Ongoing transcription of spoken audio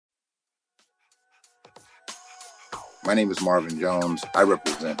My name is Marvin Jones. I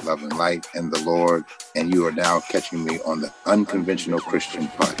represent Love and Light and the Lord, and you are now catching me on the Unconventional Christian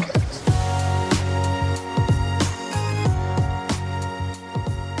Podcast.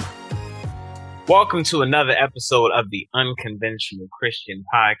 Welcome to another episode of the Unconventional Christian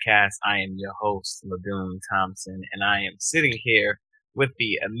Podcast. I am your host, Ladoon Thompson, and I am sitting here with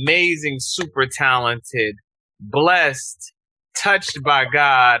the amazing, super talented, blessed, touched by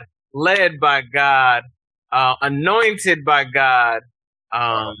God, led by God, anointed by God,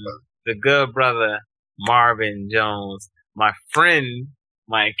 the good brother Marvin Jones, my friend,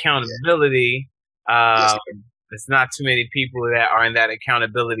 my accountability. There's not too many people that are in that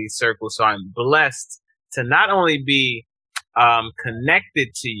accountability circle, so I'm blessed to not only be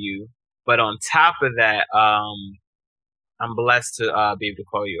connected to you, but on top of that, I'm blessed to be able to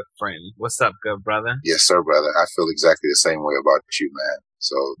call you a friend. What's up, good brother? Yes, sir, brother. I feel exactly the same way about you, man.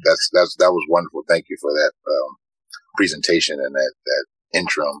 So that was wonderful. Thank you for that presentation and that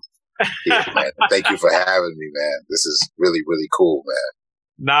interim. Yeah, man. Thank you for having me, man. This is really, really cool, man.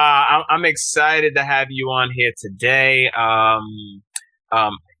 Nah, I'm excited to have you on here today.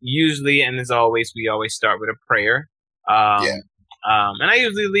 Usually, and as always, we always start with a prayer. And I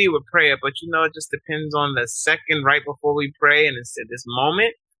usually lead with prayer, but it just depends on the second right before we pray. And it's at this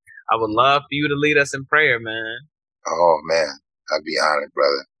moment, I would love for you to lead us in prayer, man. Oh, man. I'd be honored,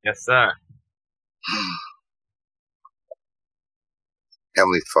 brother. Yes, sir.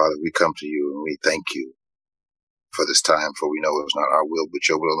 Heavenly Father, we come to you and we thank you for this time, for we know it's not our will, but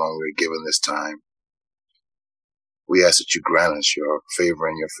your will alone we're given this time. We ask that you grant us your favor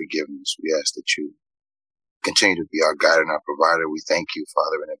and your forgiveness. We ask that you continue to be our guide and our provider. We thank you,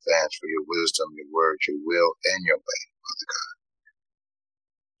 Father, in advance for your wisdom, your word, your will, and your way, Father God.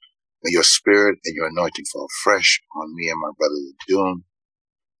 May your spirit and your anointing fall fresh on me and my brother Ladoon,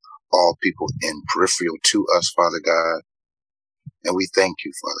 all people in peripheral to us, Father God. And we thank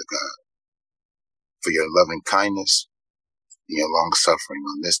you, Father God, for your loving kindness and your long suffering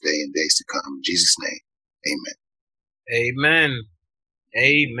on this day and days to come. In Jesus' name, amen. Amen.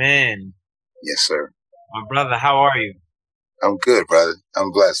 Amen. Yes, sir. My brother, how are you? I'm good, brother.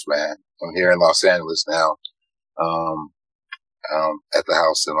 I'm blessed, man. I'm here in Los Angeles now, at the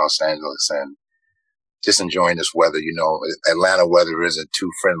house in Los Angeles, and just enjoying this weather. Atlanta weather isn't too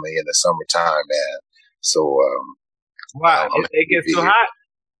friendly in the summertime, man. So, wow, it gets too hot.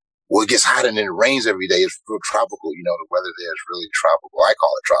 Well, it gets hot and then it rains every day. It's real tropical. The weather there is really tropical. I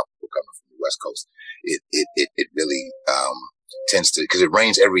call it tropical coming from the West Coast. It really, tends to, because it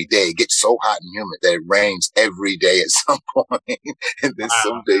rains every day. It gets so hot and humid that it rains every day at some point. And then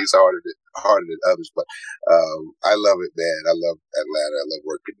some days harder than others. But, I love it, man. I love Atlanta. I love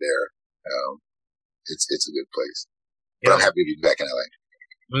working there. It's a good place, but I'm happy to be back in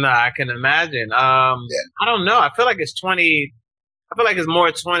LA. Nah, I can imagine. I don't know. I feel like it's more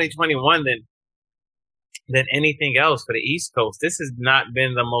 2021 than anything else for the East Coast. This has not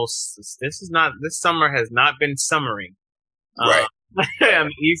been this summer has not been summering. Right. On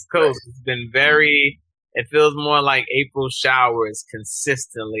the East Coast, It's been it feels more like April showers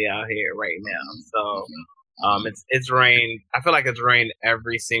consistently out here right now. So, it's rained. I feel like it's rained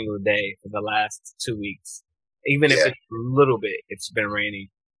every single day for the last 2 weeks. Even if it's a little bit, it's been raining.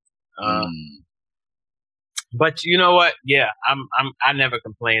 But you know what? Yeah, I never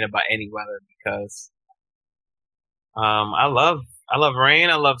complain about any weather because I love rain.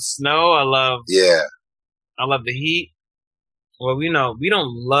 I love snow. I love the heat. Well, we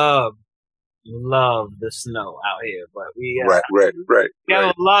don't love the snow out here, but we right. We have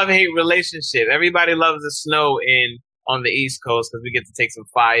a love-hate relationship. Everybody loves the snow on the East Coast because we get to take some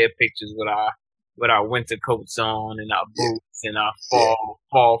fire pictures with our winter coats on and our boots and our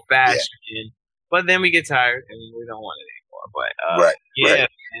fall fashion. Yeah. But then we get tired and we don't want it anymore. But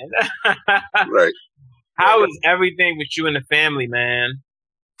man. Right. How is everything with you and the family, man?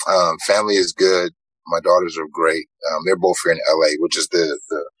 Family is good. My daughters are great. They're both here in LA, which is the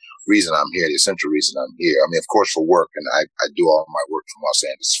reason I'm here, the essential reason I'm here. I mean, of course, for work, and I do all my work from Los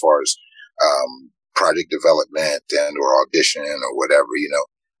Angeles as far as project development and or audition or whatever,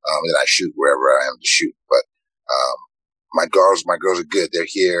 and I shoot wherever I am to shoot. But my girls are good. They're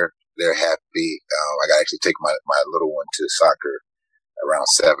here. They're happy. I got to actually take my little one to soccer around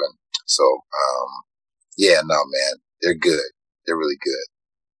 7. So, man, they're good. They're really good.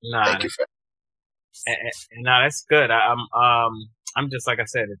 Thank you for no, that's good. I'm just, like I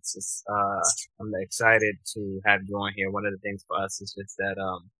said, it's just, I'm excited to have you on here. One of the things for us is just that,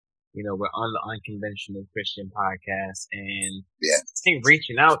 we're on the Unconventional Christian Podcast, and I think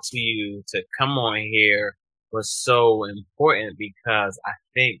reaching out to you to come on here was so important because I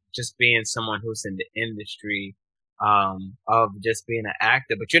think just being someone who's in the industry, of just being an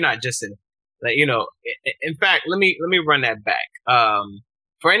actor, but you're not just like, in fact, let me run that back.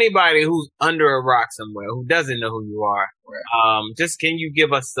 For anybody who's under a rock somewhere who doesn't know who you are, just can you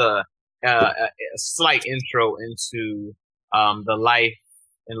give us a slight intro into the life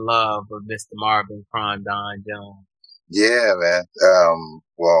and love of Mr. Marvin Don Jones? Yeah, man.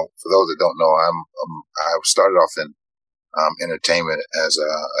 Well, for those that don't know, I started off in entertainment as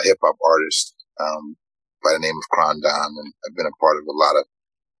a hip hop artist by the name of Don, and I've been a part of a lot of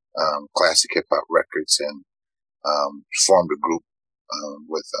classic hip hop records, and formed a group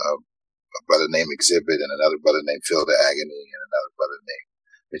with a brother named Exhibit and another brother named Phil the Agony and another brother named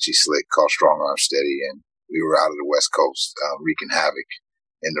Richie Slick called Strong Arm Steady, and we were out of the West Coast wreaking havoc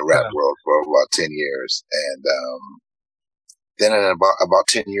in the rap world for about 10 years, and then about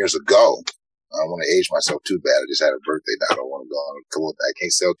 10 years ago, I don't want to age myself too bad. I just had a birthday now. I don't want to go on. I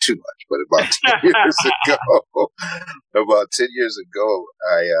can't sell too much, but about 10 years ago,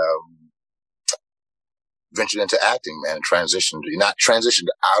 I ventured into acting, man, and not transitioned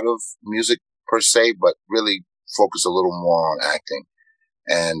out of music per se, but really focused a little more on acting.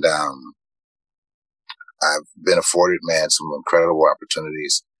 And I've been afforded, man, some incredible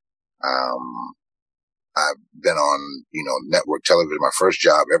opportunities. I've been on, network television. My first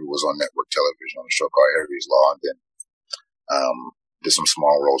job ever was on network television on a show called Harry's Law, and then did some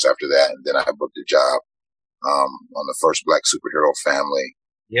small roles after that. And then I booked a job on the first black superhero family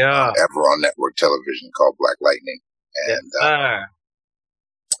ever on network television called Black Lightning. And I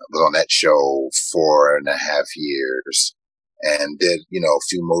was on that show 4.5 years and did, a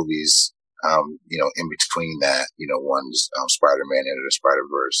few movies, in between that, one's Spider-Man Into the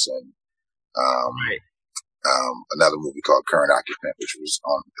Spider-Verse, and another movie called Current Occupant, which was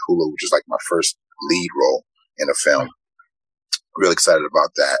on Hulu, which is like my first lead role in a film. Really excited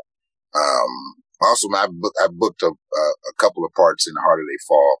about that. Also, I booked a couple of parts in Harder They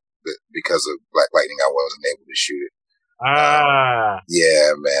Fall, but because of Black Lightning, I wasn't able to shoot it.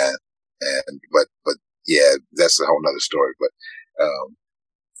 Yeah, man. But yeah, that's a whole nother story. But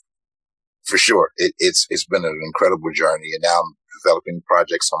for sure, it's been an incredible journey, and now I'm developing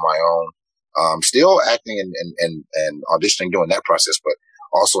projects on my own. Still acting and auditioning, doing that process, but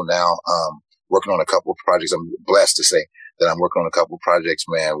also now, working on a couple of projects. I'm blessed to say that I'm working on a couple of projects,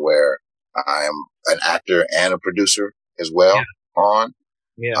 man, where I am an actor and a producer as well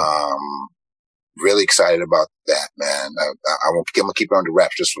really excited about that, man. I'm gonna keep it under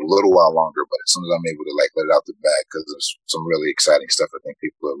wraps just for a little while longer, but as soon as I'm able to let it out the bag, because there's some really exciting stuff I think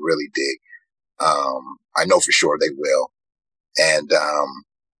people will really dig. I know for sure they will. And,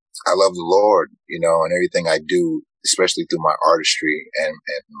 I love the Lord, and everything I do, especially through my artistry and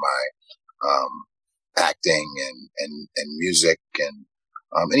my, acting and music and,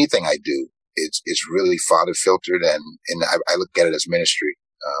 anything I do, it's really Father filtered, and I look at it as ministry,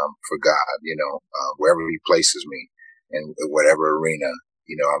 for God, wherever he places me in whatever arena,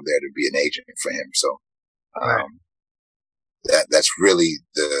 I'm there to be an agent for him. So, that's really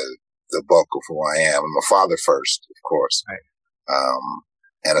the bulk of who I am. I'm a father first, of course.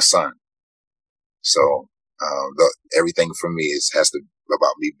 And a son. So, everything for me has to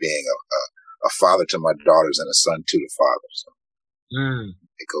about me being a father to my daughters and a son to the father. So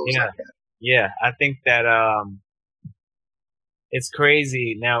it goes like that. Yeah. I think that, it's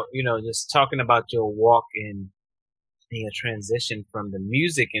crazy now, just talking about your walk in your transition from the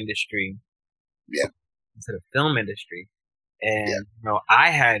music industry to the film industry. And, I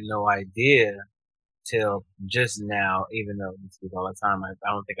had no idea till just now, even though we speak all the time, I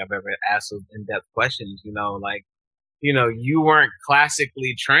don't think I've ever asked those in-depth questions, you weren't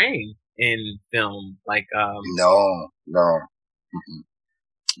classically trained in film, like, No. Mm-mm.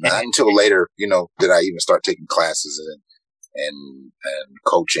 Not until later, did I even start taking classes and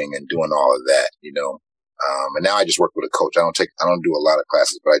coaching and doing all of that, and now I just work with a coach. I don't do a lot of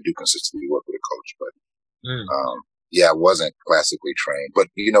classes, but I do consistently work with a coach. But, I wasn't classically trained, but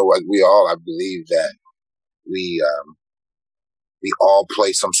like I believe that we all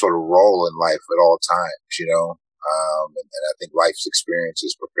play some sort of role in life at all times, and I think life's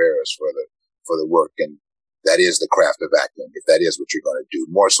experiences prepare us for the work, and that is the craft of acting. If that is what you're going to do,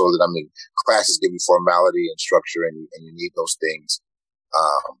 more so than classes give you formality and structure, and you need those things,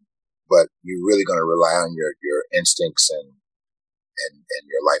 but you're really going to rely on your instincts and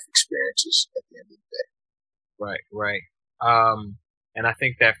your life experiences at the end of the day. Right. And I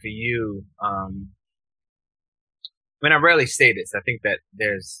think that for you, I rarely say this. I think that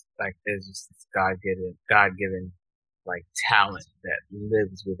there's just this God-given like talent that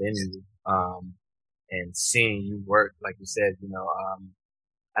lives within you. And seeing you work, like you said,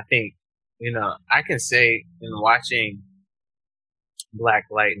 I think, I can say in watching Black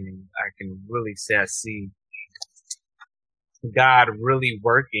Lightning, I can really say I see God really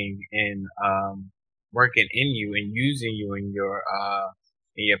working in you and using you in your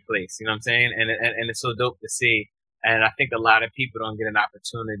place. You know what I'm saying? And it's so dope to see. And I think a lot of people don't get an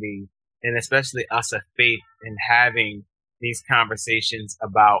opportunity, and especially us of faith, in having these conversations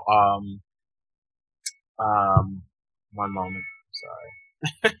about um one moment.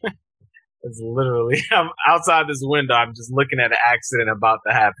 Sorry. It's literally I'm outside this window. I'm just looking at an accident about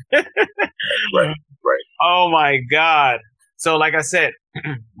to happen. Right, right. Oh my God. So like I said,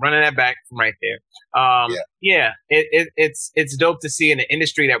 running that back from right there. Yeah, it's dope to see in the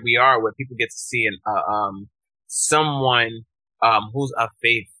industry that we are, where people get to see someone who's of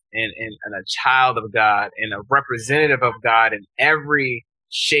faith and a child of God and a representative of God in every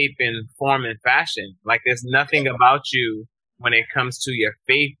shape and form and fashion. Like there's nothing about you when it comes to your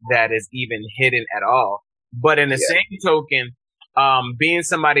faith that is even hidden at all. But in the same token, being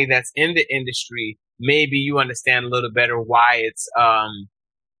somebody that's in the industry, maybe you understand a little better why it's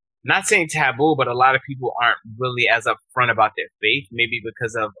not saying taboo, but a lot of people aren't really as upfront about their faith, maybe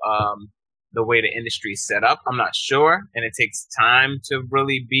because of the way the industry is set up. I'm not sure, and it takes time to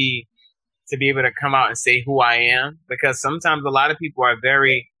really be able to come out and say who I am, because sometimes a lot of people are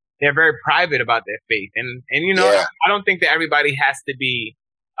they're very private about their faith, and I don't think that everybody has to be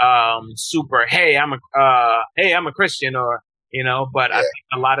super hey I'm a Christian, or but I think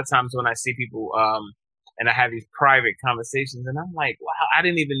a lot of times when I see people and I have these private conversations, and I'm like, wow, I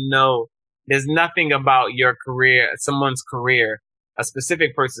didn't even know there's nothing about your career, someone's career, a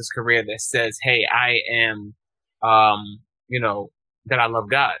specific person's career that says, hey, I am that I love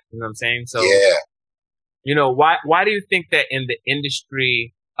God. You know what I'm saying? So why do you think that in the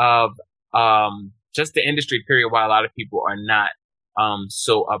industry of just the industry period, why a lot of people are not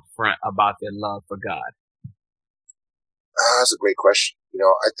so upfront about their love for God? That's a great question.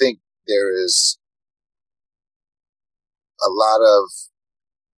 I think there is a lot of,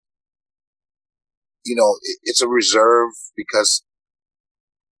 it's a reserve because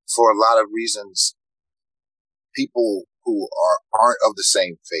for a lot of reasons, people who aren't of the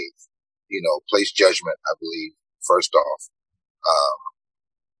same faith, place judgment, I believe, first off,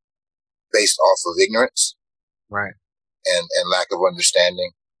 based off of ignorance. Right. And lack of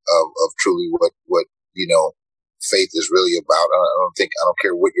understanding of truly what faith is really about. I don't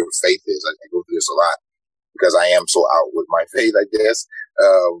care what your faith is. I go through this a lot because I am so out with my faith, I guess.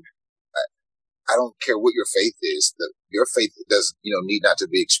 I don't care what your faith is. Your faith does, need not to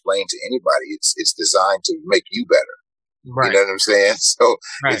be explained to anybody. It's designed to make you better. Right. You know what I'm saying? So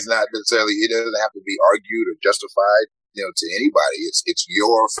It's not necessarily, it doesn't have to be argued or justified, to anybody. It's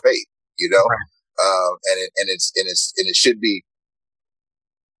your faith, Right. And it should be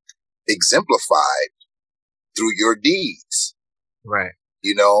exemplified through your deeds. Right.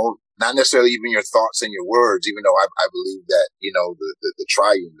 Not necessarily even your thoughts and your words, even though I believe that, the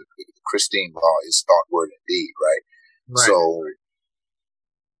triune, the Christine law is thought, word, and deed, right? So,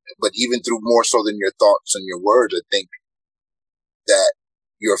 but even through more so than your thoughts and your words, I think that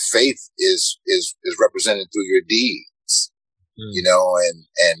your faith is represented through your deeds,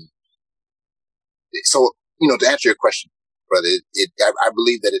 and so, to answer your question, brother, I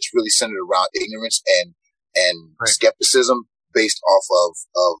believe that it's really centered around ignorance and skepticism based off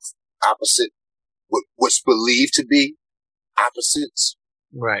of opposite, what's believed to be opposites,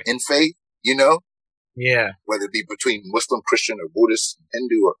 in faith, whether it be between Muslim, Christian, or Buddhist,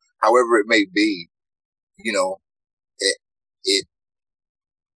 Hindu, or however it may be,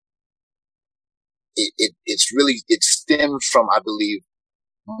 it stems from, I believe,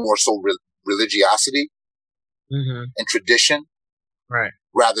 more so religiosity and tradition,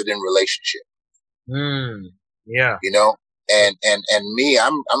 rather than relationship. Yeah. And me,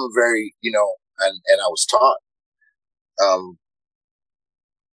 I'm a very, and I was taught,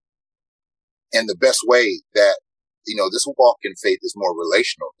 and the best way that, this walk in faith is more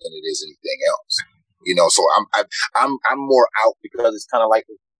relational than it is anything else. So I'm more out because it's kind of like,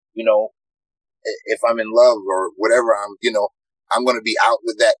 if I'm in love or whatever, I'm going to be out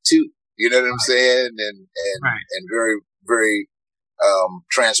with that too. You know what I'm saying? And very, very,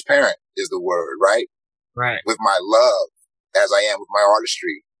 transparent is the word, right? Right. With my love, as I am with my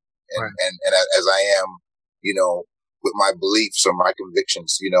artistry, and as I am, with my beliefs or my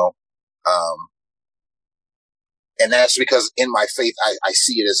convictions, and that's because in my faith, I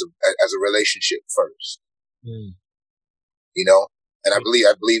see it as a relationship first, and I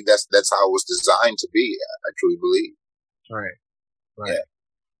believe that's how it was designed to be. I truly believe. Right.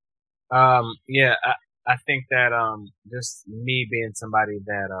 Yeah. I think that just me being somebody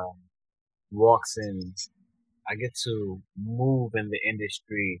that walks in. I get to move in the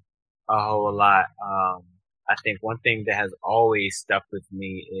industry a whole lot. I think one thing that has always stuck with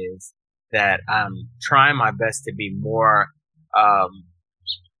me is that I'm trying my best to be more. Um,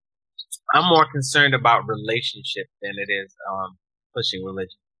 I'm more concerned about relationship than it is pushing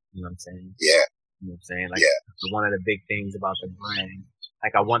religion. You know what I'm saying? Yeah. You know what I'm saying? Like Yeah. one of the big things about the brand.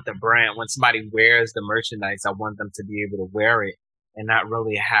 Like I want the brand when somebody wears the merchandise, I want them to be able to wear it and not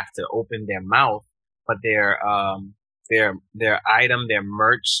really have to open their mouth, but their item, their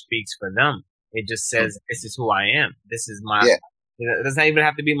merch speaks for them. It just says, "This is who I am. This is my." Yeah. It doesn't even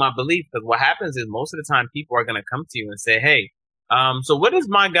have to be my belief, because what happens is most of the time people are going to come to you and say, "Hey, so what does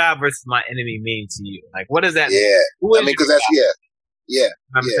my God versus my enemy mean to you? Like, what does that mean? Yeah. Who is I mean, because your that's, God?" yeah. Yeah.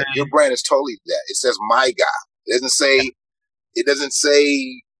 I'm Yeah. Your saying, brand is totally that. It says my God. It doesn't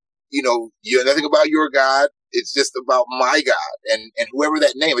say, you're nothing about your God. It's just about my God and whoever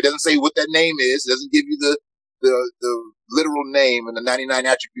that name. It doesn't say what that name is. It doesn't give you the literal name and the 99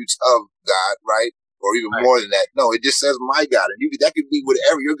 attributes of God, right? Or even right, more than that. No, it just says my God. And that could be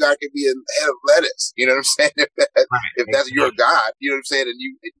whatever. Your God could be a head of lettuce. You know what I'm saying? If right, that's your God, you know what I'm saying? And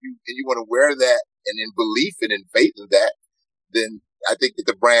you want to wear that and in belief and in faith in that, then I think that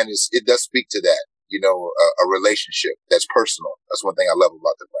the brand it does speak to that, a relationship that's personal. That's one thing I love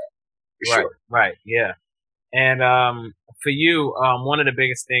about the brand, for right, sure. right, yeah. And for you, one of the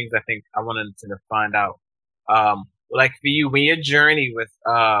biggest things I think I wanted to find out, like for you, when your journey with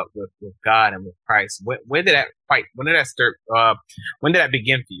God and with Christ, when did that fight? When did that start? When did that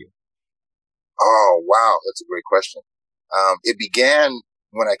begin for you? Oh, wow. That's a great question. It began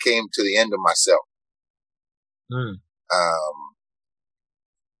when I came to the end of myself. Mm. Um,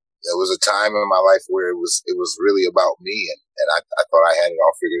 there was a time in my life where it was really about me, and I thought I had it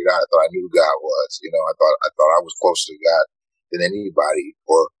all figured out. I thought I knew who God was. I thought I was closer to God than anybody,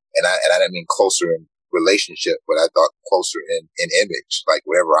 and I didn't mean closer in relationship, but I thought closer in image. Like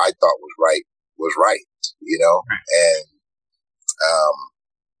whatever I thought was right was right, and um,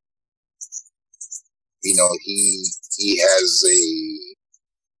 he has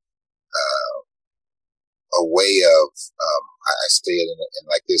a way of I say it in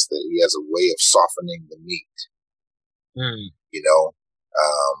like this, that he has a way of softening the meat. Mm.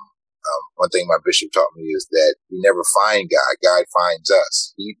 One thing my bishop taught me is that we never find God. God finds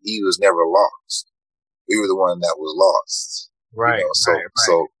us. He was never lost. We were the one that was lost. Right, right,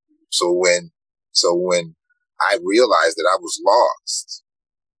 right. So when I realized that I was lost,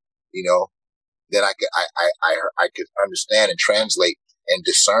 then I could understand and translate and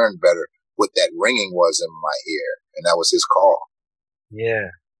discern better what that ringing was in my ear, and that was his call.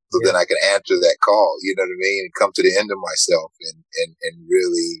 Yeah. So then I can answer that call, you know what I mean, and come to the end of myself and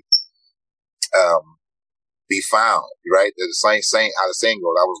really be found, right? The saying how the saying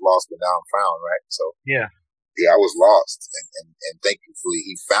goes, I was lost, but now I'm found, right? So yeah, I was lost, and thankfully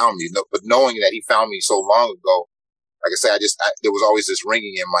he found me. But knowing that he found me so long ago, like I said, there was always this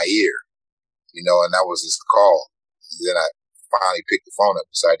ringing in my ear, and that was his call. Then I finally picked the phone up,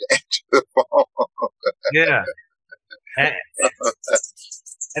 decided to answer the phone. yeah.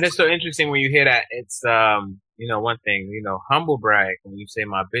 And it's so interesting when you hear that. It's one thing, humble brag when you say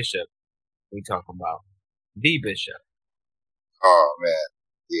my bishop, we talk about the bishop. Oh man,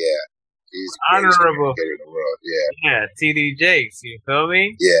 yeah, he's the greatest Honorable communicator in the world. Yeah, TD Jakes. You feel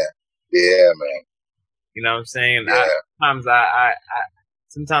me? Yeah, man. You know what I'm saying? Yeah.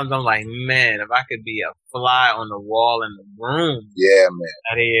 Sometimes I'm like, man, if I could be a fly on the wall in the room, yeah, man.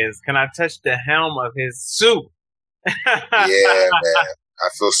 that is, can I touch the helm of his suit? Yeah, man. I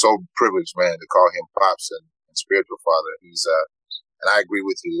feel so privileged, man, to call him Pops and spiritual father. He's and I agree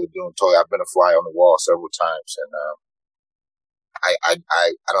with you, doing totally. I've been a fly on the wall several times, and I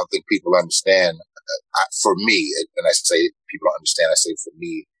don't think people understand. For me, and I say people don't understand, I say for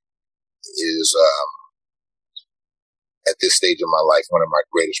me is at this stage of my life one of my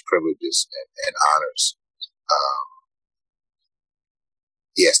greatest privileges and honors.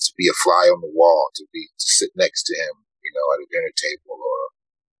 Yes, to be a fly on the wall, to sit next to him, at a dinner table, or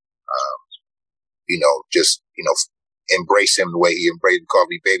just embrace him the way he embraced, called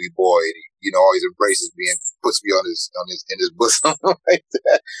me baby boy. And he, always embraces me and puts me in his bosom like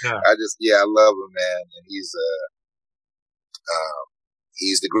that. Yeah. I love him, man, and he's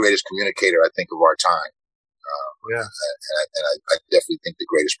the greatest communicator, I think, of our time. And I definitely think the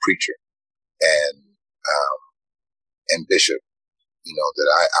greatest preacher and bishop, that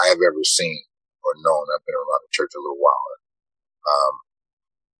I have ever seen or known. I've been around the church a little while.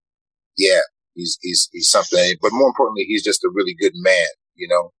 He's something, but more importantly, he's just a really good man,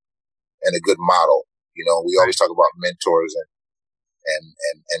 and a good model. We always talk about mentors,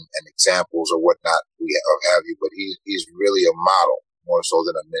 and examples or whatnot or have you, but he's really a model more so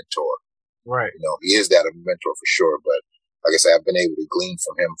than a mentor. Right. You know, he is that a mentor for sure, but like I said, I've been able to glean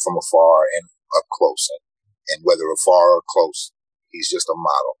from him from afar and up close, and whether afar or close, he's just a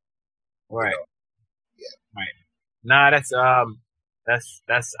model. Right. You know? Yeah. Right. Nah,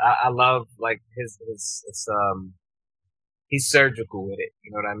 I love like his he's surgical with it.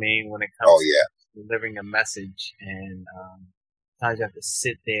 You know what I mean? When it comes to delivering a message, and sometimes you have to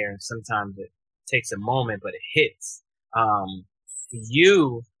sit there, and sometimes it takes a moment, but it hits.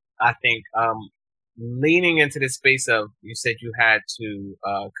 You, I think, leaning into the space of, you said you had to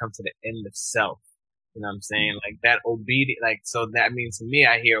come to the end of self. You know what I'm saying? Like that so that means to me,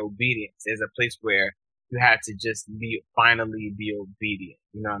 I hear obedience. There's a place where you had to just finally be obedient.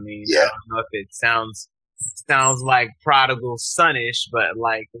 You know what I mean? Yeah. I don't know if it sounds like prodigal sonish, but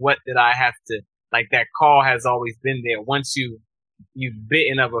like, what did I have to, like, that call has always been there. Once you've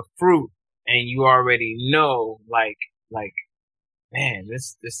bitten of a fruit and you already know, like, man,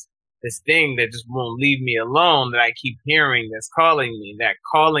 this thing that just won't leave me alone, that I keep hearing, that's calling me, that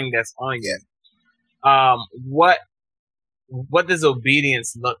calling that's on you. What does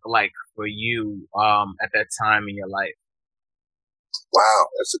obedience look like for you at that time in your life? Wow,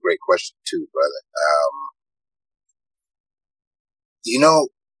 that's a great question too, brother. You know,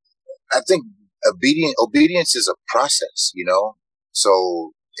 I think obedience is a process, you know.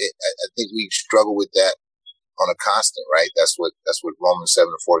 So I think we struggle with that on a constant, right? That's what Romans 7:14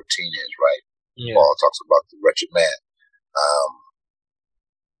 is, right? Yeah. Paul talks about the wretched man.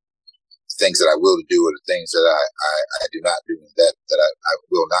 Things that I will to do are the things that I do not do, and that I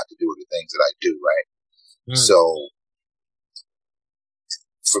will not to do are the things that I do, right? So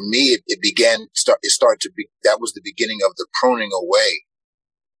for me, that was the beginning of the pruning away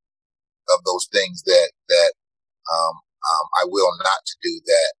of those things that I will not to do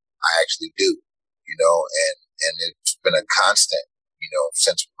that I actually do, you know, and it's been a constant, you know,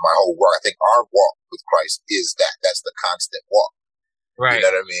 since my whole work. I think our walk with Christ is that's the constant walk. Right. You know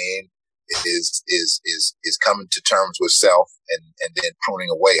what I mean? Is coming to terms with self and then pruning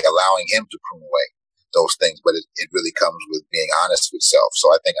away, allowing him to prune away those things. But it really comes with being honest with self. So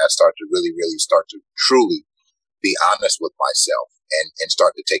I think I start to really start to truly be honest with myself and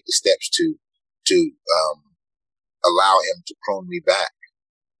start to take the steps to allow him to prune me back.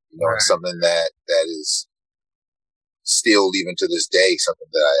 You know, right. Something that is still, even to this day, something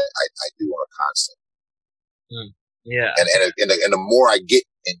that I do on a constant. Yeah. And the more I get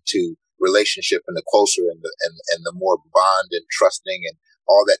into relationship, and the closer and the more bond and trusting and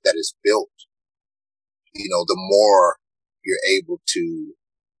all that is built, you know, the more you're able to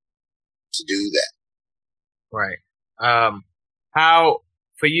do that. Right. How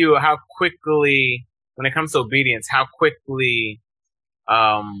quickly, when it comes to obedience, how quickly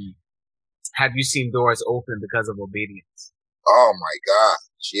have you seen doors open because of obedience? Oh my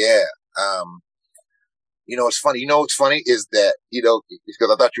gosh, yeah. You know, it's funny. You know, what's funny is that, you know, because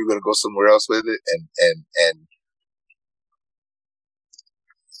I thought you were going to go somewhere else with it,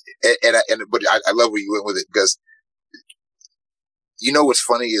 but I love where you went with it, because, you know, what's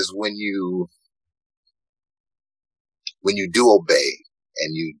funny is when you do obey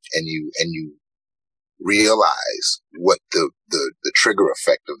and you realize what the trigger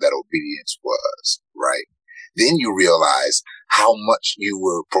effect of that obedience was, right? Then you realize how much you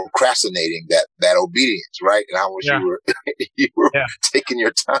were procrastinating that obedience, right? And how much you were taking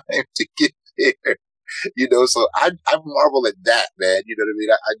your time to get there, you know? So I marvel at that, man. You know what I mean?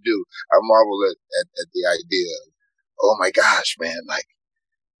 I do. I marvel at the idea of, oh my gosh, man, like,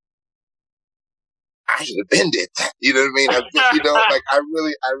 I should have been did that. You know what I mean? You know, like I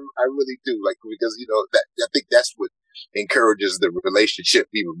really do. Like, because, you know, that I think that's what encourages the relationship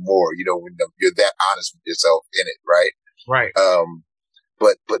even more, you know, when you're that honest with yourself in it, right? Right.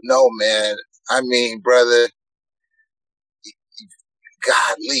 But no, man, I mean, brother,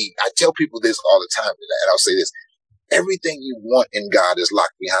 godly, I tell people this all the time, and I'll say this: everything you want in God is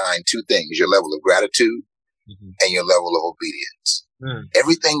locked behind two things: your level of gratitude and your level of obedience.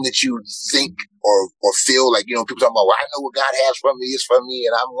 Everything that you think or feel like, you know, people talking about, well, I know what God has for me is for me,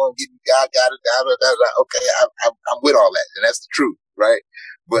 and I'm going to get God, okay, I'm with all that, and that's the truth, right?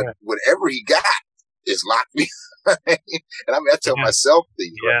 But whatever he got is locked behind. And I mean, I tell myself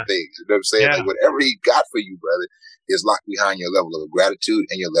these things, you know what I'm saying? Like, whatever he got for you, brother, is locked behind your level of gratitude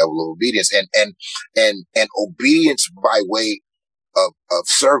and your level of obedience, and obedience by way of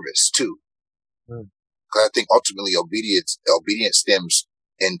service too. Because I think ultimately obedience stems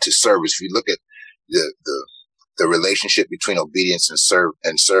into service. If you look at the relationship between obedience and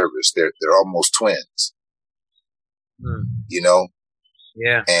service, they're almost twins. You know,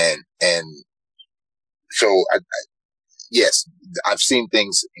 Yeah. And so yes, I've seen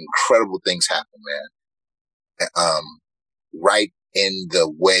incredible things happen, man. Right in the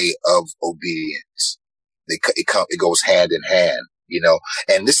way of obedience. It goes hand in hand,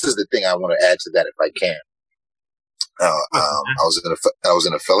 and this is the thing I want to add to that if I can. I was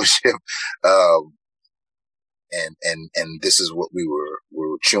in a fellowship, and this is what we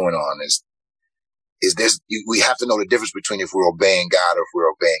were chewing on is we have to know the difference between if we're obeying God or if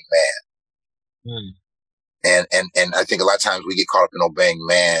we're obeying man. And I think a lot of times we get caught up in obeying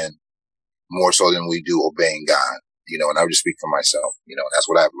man more so than we do obeying God, and I would just speak for myself, and that's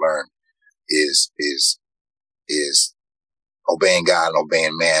what I've learned is obeying God and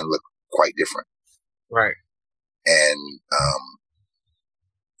obeying man look quite different. Right. And,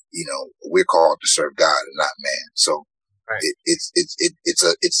 we're called to serve God and not man. So right. It's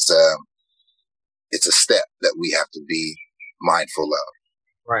a step that we have to be mindful of.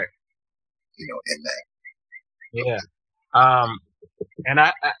 Right. In that. Yeah. And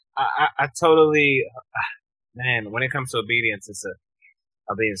I totally, man, when it comes to obedience, it's a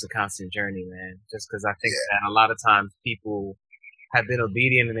constant journey, man. Just because I think that a lot of times people have been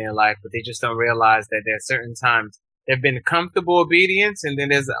obedient in their life, but they just don't realize that there are certain times there've been comfortable obedience, and then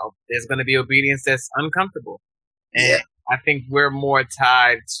there's going to be obedience that's uncomfortable. And I think we're more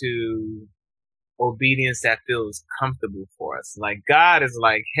tied to obedience that feels comfortable for us. Like God is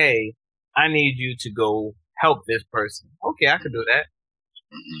like, hey, I need you to go help this person. Okay, I can do that.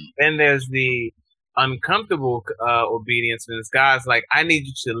 Mm-hmm. Then there's the uncomfortable obedience, and God's like, I need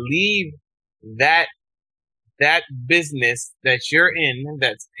you to leave that business that you're in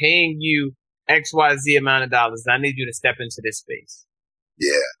that's paying you XYZ amount of dollars. I need you to step into this space.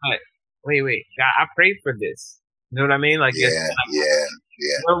 Yeah. But wait, God, I prayed for this. You know what I mean? Like, yeah.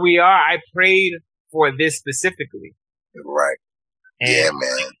 Where we are, I prayed for this specifically. Right. And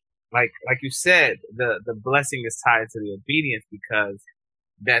man. Like you said, the blessing is tied to the obedience, because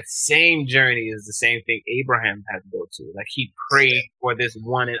that same journey is the same thing Abraham had to go to. Like, he prayed for this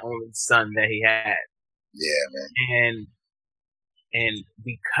one and only son that he had. Yeah, man. And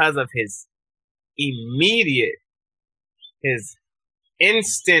because of his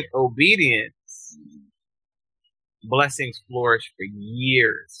instant obedience, blessings flourished for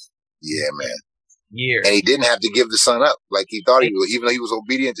years. Yeah, man. Years. And he didn't have to give the son up like he thought he would. Even though he was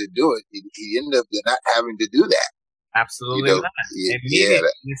obedient to do it, he ended up not having to do that. Absolutely not.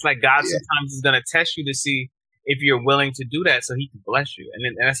 It's like God sometimes is going to test you to see if you're willing to do that so he can bless you.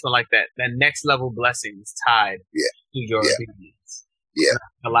 And that's when, like, that next level blessing is tied to your obedience. Yeah.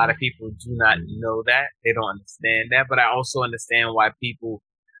 A lot of people do not know that. They don't understand that. But I also understand why people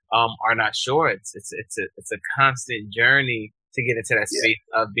are not sure. It's a constant journey to get into that space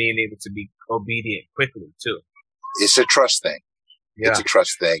of being able to be obedient quickly too. It's a trust thing. Yeah. It's a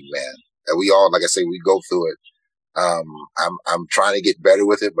trust thing, man. And we all, like I say, we go through it. I'm trying to get better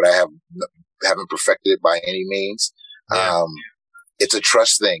with it, but I haven't perfected it by any means. Yeah. It's a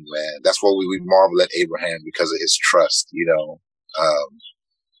trust thing, man. That's why we marvel at Abraham, because of his trust, and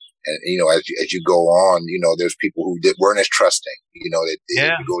as you go on, there's people who weren't as trusting, that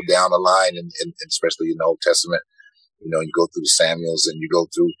you go down the line, and especially in the Old Testament, you go through the Samuels, and you go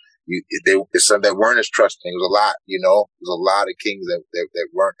through, there's some that weren't as trusting. It was a lot, there's a lot of kings that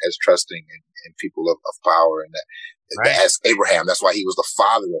weren't as trusting, and people of power, and that. Right. As Abraham, that's why he was the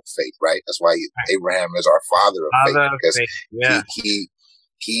father of faith, right? That's why Abraham is our father of faith, because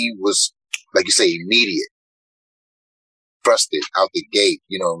he was, like you say, immediate, trusted out the gate,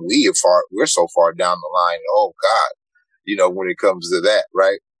 and we're so far down the line. Oh God, when it comes to that,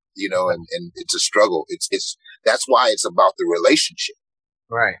 right? And it's a struggle. That's why it's about the relationship,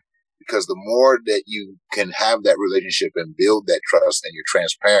 right? Because the more that you can have that relationship and build that trust, and you're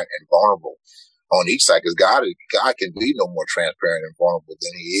transparent and vulnerable on each side, because God can be no more transparent and vulnerable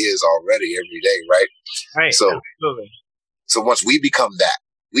than he is already every day, right? Right. So, absolutely. So once we become that,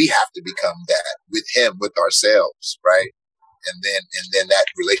 we have to become that with him, with ourselves, right? And then that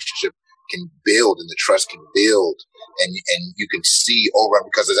relationship can build, and the trust can build, and you can see over,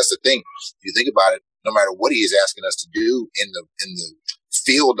 because that's the thing. If you think about it, no matter what he is asking us to do in the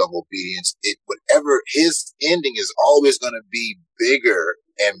field of obedience, whatever his ending is always going to be bigger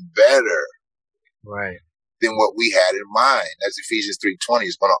and better, right, than what we had in mind. As Ephesians 3:20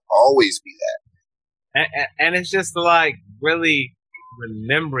 is going to always be that. And it's just like really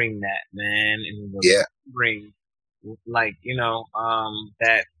remembering that, man, and remembering, like,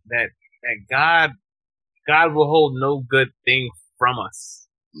 that God will hold no good thing from us.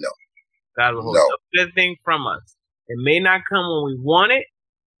 No. God will hold no good thing from us. It may not come when we want it.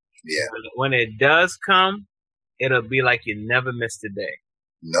 Yeah. When it does come, it'll be like you never missed a day.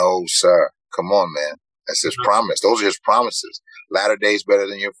 No, sir. Come on, man. That's his promise. Those are his promises. Latter days better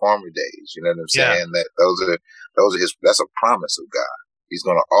than your former days. You know what I'm saying? That those are his. That's a promise of God. He's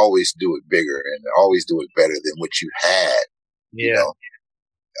going to always do it bigger and always do it better than what you had. Yeah. You know.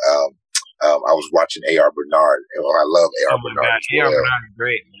 I was watching A.R. Bernard. I love A.R. Bernard. A.R. Bernard is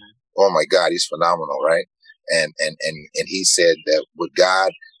great, man. Oh my God, he's phenomenal, right? And he said that what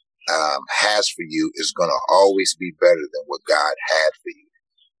God has for you is going to always be better than what God had for you.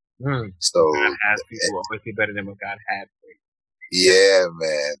 So God has people always be better than what God had for you. Yeah,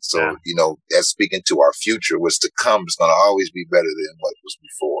 man. So, you know, that's speaking to our future. What's to come is going to always be better than what was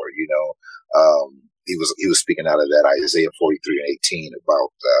before, you know. He was speaking out of that Isaiah 43:18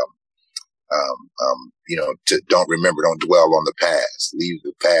 about, you know, don't dwell on the past, leave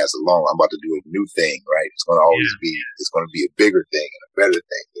the past alone. I'm about to do a new thing, right? It's going to always be, it's going to be a bigger thing and a better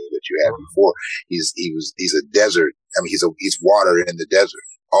thing that you had before. He's a desert. I mean, he's water in the desert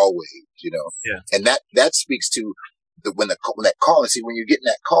always, you know, and that speaks to when that call, and see, when you get in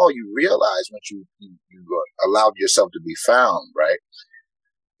that call, you realize once you allowed yourself to be found, right,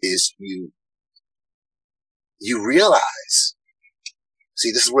 is you realize,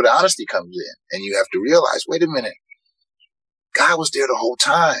 see, this is where the honesty comes in, and you have to realize, wait a minute, God was there the whole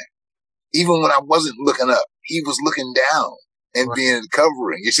time. Even when I wasn't looking up, he was looking down and being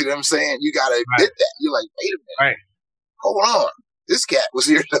covering. You see what I'm saying? You got to admit that. You're like, wait a minute. Hold on. This cat was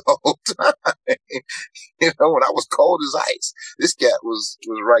here the whole time. You know, when I was cold as ice, this cat was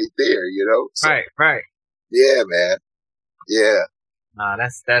right there, you know? So, right. Yeah, man. Yeah. Nah,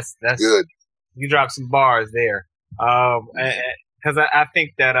 that's good. You dropped some bars there. Cause I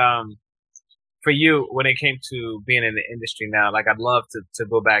think that, for you, when it came to being in the industry now, like I'd love to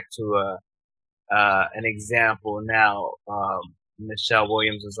go back to, an example now. Michelle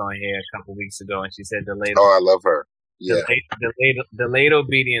Williams was on here a couple weeks ago and she said delayed. Oh, I love her. Yeah. Delayed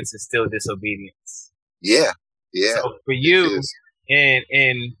obedience is still disobedience. Yeah. Yeah. So for you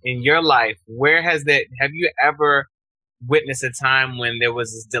in your life, have you ever witnessed a time when there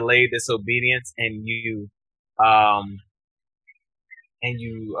was this delayed disobedience and you felt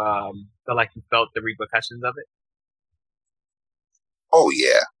like you felt the repercussions of it? Oh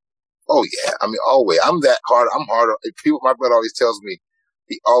yeah. I mean, always. I'm that hard. I'm harder. My brother always tells me,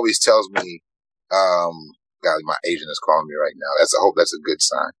 God, my agent is calling me right now. I hope that's a good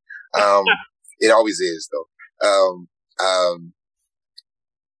sign. It always is though.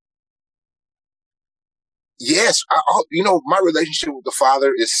 Yes, you know, my relationship with the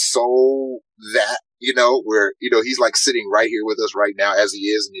Father is so that, you know, where, you know, he's like sitting right here with us right now as he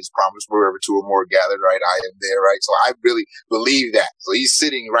is, and he's promised wherever two or more gathered, right, I am there, right? So I really believe that. So he's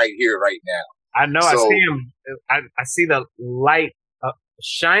sitting right here right now. I know. So, I see him. I see the light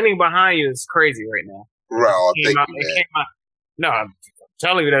shining behind you. It's crazy right now. Right. Thank you, man. No, I'm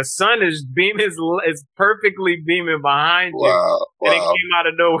telling you, the sun is perfectly beaming behind you. Wow. And it came out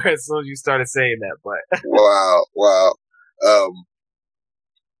of nowhere as soon as you started saying that. But wow.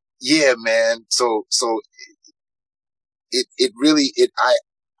 Yeah, man. So it really,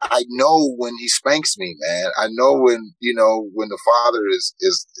 I know when he spanks me, man. I know when, you know, when the Father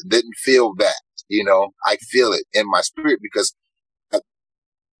didn't feel that, you know, I feel it in my spirit because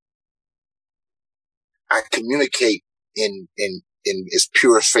I communicate in as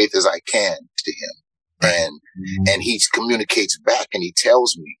pure faith as I can to him. And he communicates back and he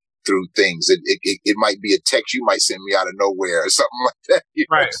tells me through things. It might be a text you might send me out of nowhere or something like that. You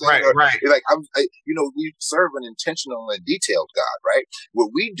know right. Like you know, we serve an intentional and detailed God, right?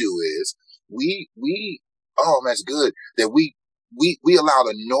 What we do is we oh, that's good that we allow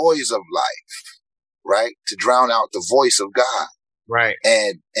the noise of life, right, to drown out the voice of God. Right.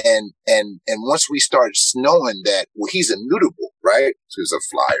 And once we start knowing that, well, he's immutable, right? So there's a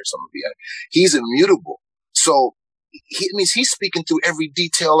fly or something behind it. He's immutable. So it means he's speaking through every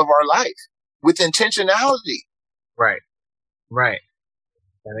detail of our life with intentionality. Right.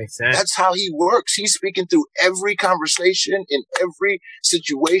 That makes sense. That's how he works. He's speaking through every conversation in every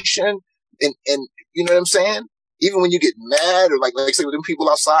situation. And you know what I'm saying? Even when you get mad or like say with them people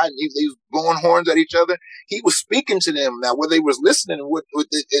outside and they was blowing horns at each other, he was speaking to them. Now, whether they was listening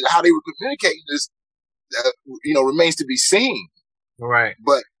and how they were communicating is, you know, remains to be seen. Right.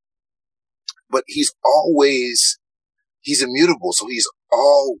 But he's immutable. So he's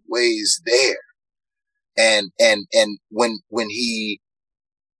always there. And when he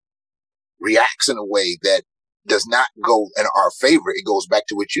reacts in a way that does not go in our favor, it goes back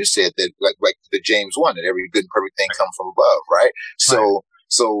to what you said, that like the James 1, that every good and perfect thing comes from above, right? So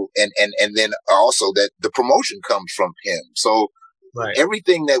and then also that the promotion comes from him. So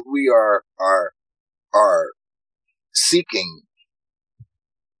everything that we are seeking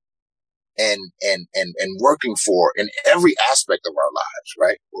and working for in every aspect of our lives,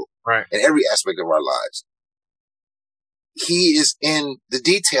 right? Right. In every aspect of our lives. He is in the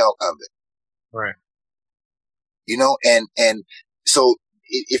detail of it. Right. And so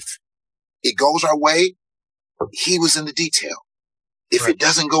if it goes our way, he was in the detail. If it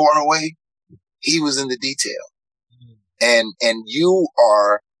doesn't go our way, he was in the detail. And you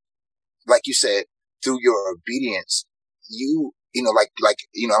are, like you said, through your obedience, I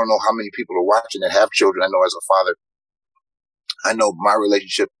don't know how many people are watching that have children. I know as a father, I know my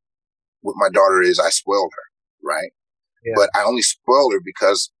relationship with my daughter is I spoiled her, right? Yeah. But I only spoil her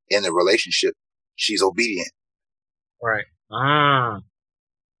because in the relationship, she's obedient. Right. You know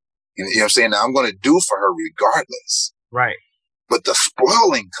what I'm saying? Now I'm going to do for her regardless. Right. But the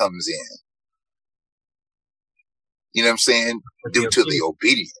spoiling comes in. You know what I'm saying? Due to the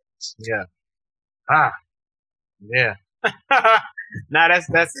obedience. Yeah. Yeah. Nah, that's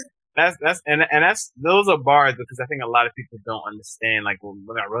those are bars, because I think a lot of people don't understand. Like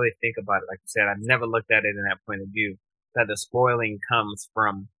when I really think about it, like you said, I've never looked at it in that point of view, that the spoiling comes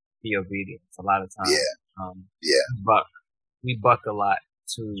from the obedience a lot of times. Yeah. We buck a lot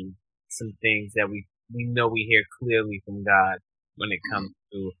to some things that we know we hear clearly from God when it comes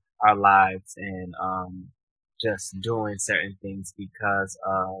to our lives, and just doing certain things because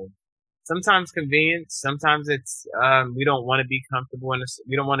of sometimes convenience. Sometimes it's we don't want to be comfortable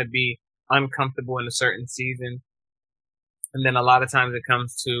we don't want to be uncomfortable in a certain season, and then a lot of times it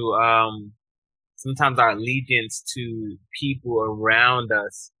comes to sometimes our allegiance to people around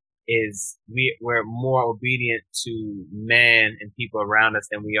us is we're more obedient to man and people around us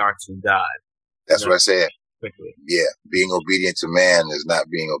than we are to God. That's what I said. Quickly. Yeah, being obedient to man is not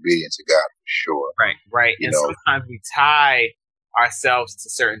being obedient to God, for sure. Right. And sometimes we tie ourselves to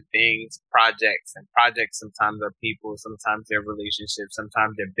certain things, projects sometimes are people, sometimes they're relationships,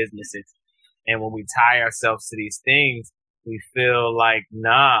 sometimes they're businesses. And when we tie ourselves to these things, we feel like,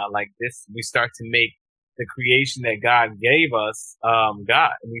 we start to make the creation that God gave us,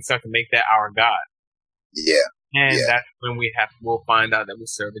 God, and we start to make that our God. Yeah. And that's when we'll find out that we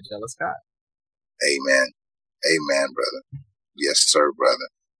serve a jealous God. Amen. Amen, brother. Yes, sir, brother.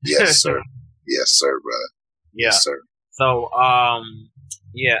 Yes, sir. Yes, sir, brother. Yeah. Yes, sir. So, I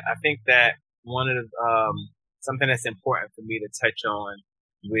think that one of the, something that's important for me to touch on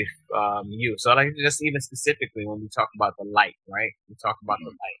with, you. So like just even specifically when we talk about the light, right? We talk about the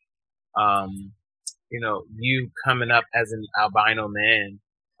light. You coming up as an albino man,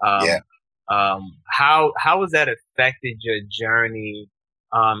 how has that affected your journey,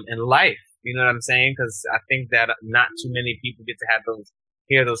 in life? You know what I'm saying? Because I think that not too many people get to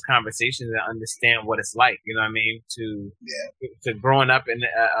hear those conversations and understand what it's like. You know what I mean? To growing up in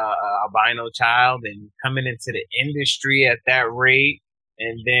a albino child and coming into the industry at that rate,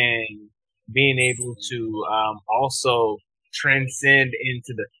 and then being able to also transcend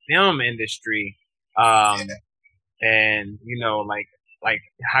into the film industry, and like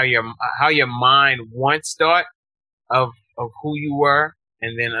how your mind once thought of who you were.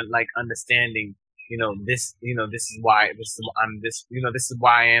 And then like understanding, this is why this is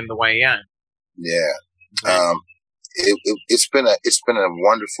why I am the way I am. Yeah. It's been a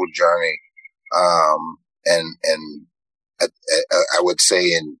wonderful journey. And I would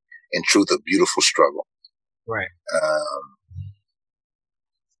say in truth, a beautiful struggle. Right.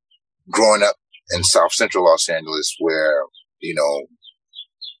 Growing up in South Central Los Angeles, where, you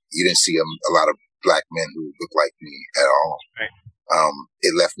didn't see a lot of black men who look like me at all. Right.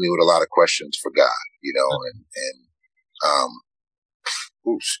 It left me with a lot of questions for God,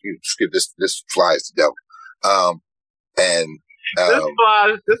 excuse this fly is the devil.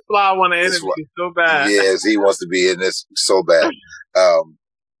 This fly want to interview so bad. Yes, he wants to be in this so bad. And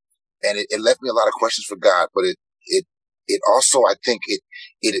it left me a lot of questions for God, but it also, I think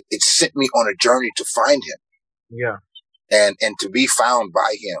it sent me on a journey to find him. Yeah. And to be found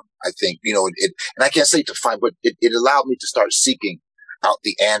by him, I think, and I can't say to find, but it allowed me to start seeking out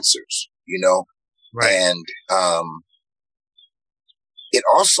the answers, Right. And, it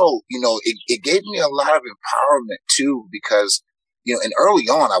also, it gave me a lot of empowerment too, because, and early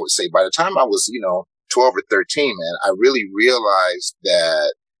on, I would say by the time I was, 12 or 13, man, I really realized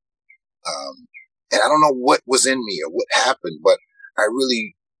that, and I don't know what was in me or what happened, but I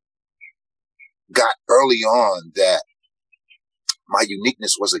really got early on that my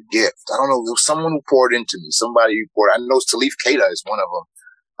uniqueness was a gift. I don't know. It was someone who poured into me. Somebody who poured. I know Salif Keita is one of them.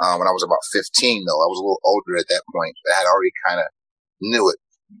 When I was about 15, though, I was a little older at that point, but I had already kind of knew it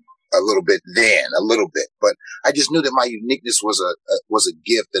a little bit then, but I just knew that my uniqueness was a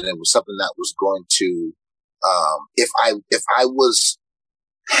gift, and it was something that was going to if I was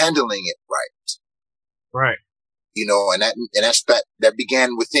handling it Right. and that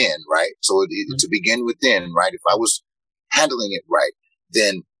began within, right? So to begin within, right? If I was handling it right,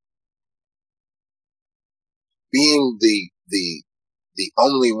 then being the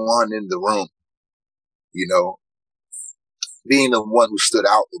only one in the room, being the one who stood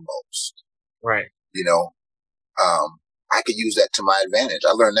out the most, right? I could use that to my advantage.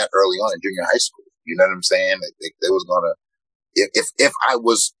 I learned that early on in junior high school. You know what I'm saying? They was gonna, if I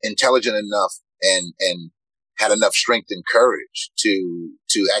was intelligent enough and had enough strength and courage to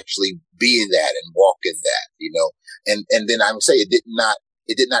actually be in that and walk in that, and then I would say it did not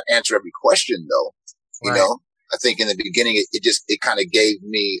answer every question though, right. I think in the beginning it kind of gave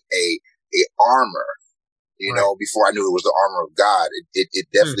me a armor, right. before I knew it was the armor of God. It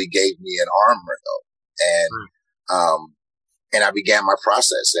definitely gave me an armor though, and I began my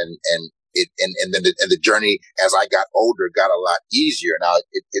process and then the journey as I got older got a lot easier. Now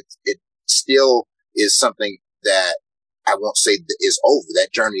it still is something that I won't say is over.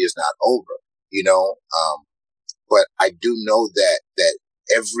 That journey is not over, but I do know that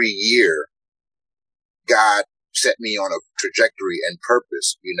every year God set me on a trajectory and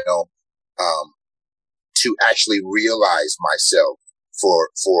purpose, to actually realize myself for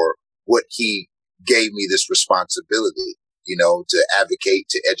what he gave me this responsibility, to advocate,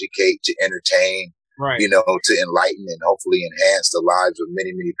 to educate, to entertain, right. To enlighten and hopefully enhance the lives of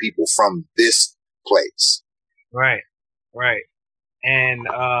many, many people from this place. Right. Right. And,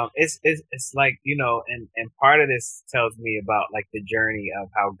 it's like, and part of this tells me about like the journey of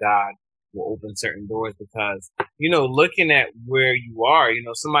how God will open certain doors because, looking at where you are,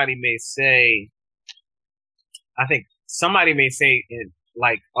 somebody may say, I think somebody may say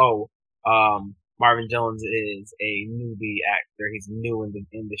like, oh, Marvin Jones is a newbie actor. He's new in the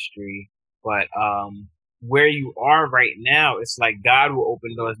industry, but, where you are right now, it's like God will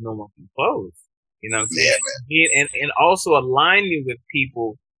open doors no one can close. You know what I'm saying? Yeah, and also align you with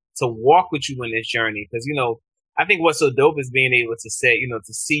people to walk with you in this journey. Cause, I think what's so dope is being able to say,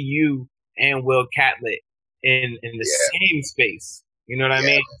 to see you and Will Catlett in the same space. You know what I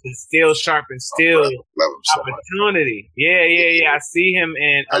mean? It's still sharp and still love him so opportunity. Much. Yeah. I see him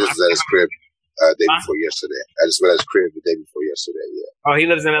and I just was at his crib day before yesterday. I just was at his crib the day before yesterday, yeah. Oh, he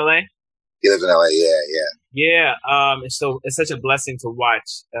lives in LA? He lives in LA, yeah. Yeah, so it's such a blessing to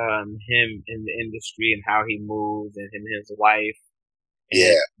watch him in the industry and how he moves and his wife.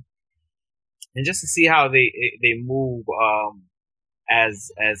 And, and just to see how they move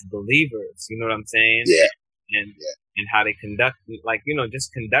as believers, you know what I'm saying? Yeah. And how they conduct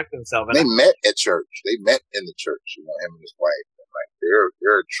just conduct themselves. And they met at church. They met in the church, him and his wife. And like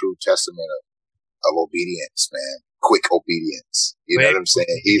they're a true testament of obedience, man. Quick obedience. You know what I'm saying?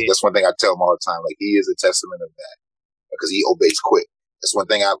 That's one thing I tell him all the time. Like he is a testament of that because he obeys quick. That's one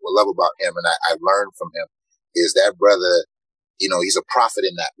thing I love about him, and I learned from him is that brother. He's a prophet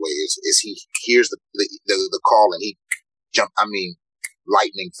in that way. Is he hears the call and he jump. I mean,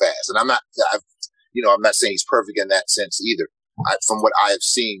 lightning fast. And I'm not saying he's perfect in that sense either. From what I have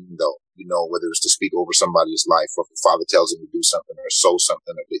seen, though, whether it's to speak over somebody's life or if the father tells him to do something or sow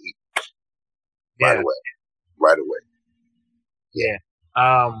something or to eat right away. Yeah.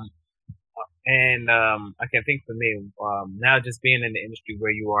 And I can think for me, now just being in the industry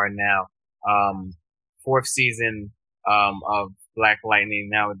where you are now, fourth season of Black Lightning.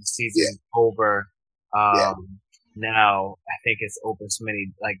 Now the season is over. Now I think it's opened so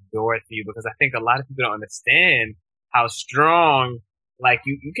many like doors for you because I think a lot of people don't understand how strong, like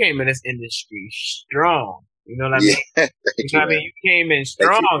you came in this industry strong. You know what I mean? You know what I mean? You came in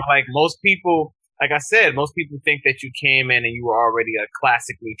strong. Like most people, like I said, most people think that you came in and you were already a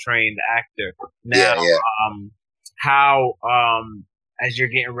classically trained actor. Now, how, as you're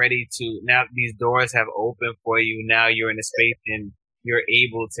getting ready to, now these doors have opened for you. Now you're in a space and you're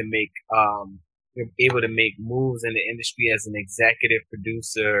able to make moves in the industry as an executive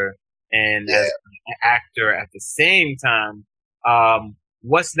producer and as an actor at the same time.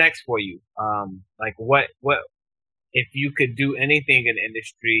 What's next for you? Like what, if you could do anything in the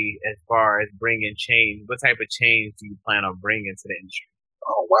industry as far as bringing change, what type of change do you plan on bringing to the industry?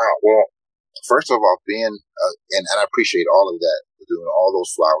 Oh, wow. Well, first of all, being, and I appreciate all of that, doing all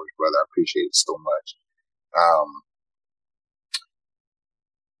those flowers, brother. I appreciate it so much.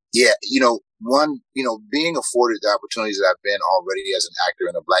 Being afforded the opportunities that I've been already as an actor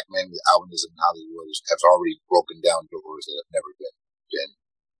and a black man with albinism in Hollywood has already broken down doors that have never been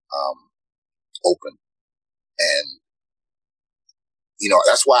open. And,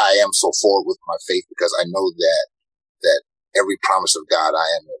 that's why I am so forward with my faith, because I know that every promise of God, I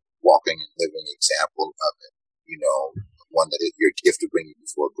am walking and living example of it. One that your gift to bring you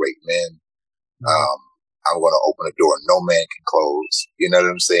before great men. I'm going to open a door no man can close. You know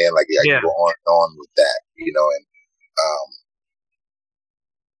what I'm saying? Like, I can go on and on with that, and,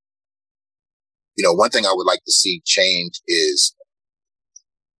 one thing I would like to see change is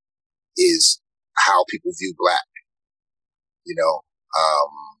how people view Black,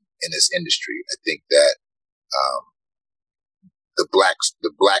 in this industry. I think that, the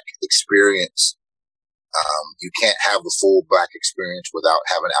Black experience, you can't have the full Black experience without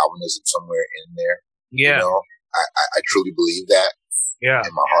having albinism somewhere in there. Yeah. I truly believe that. Yeah.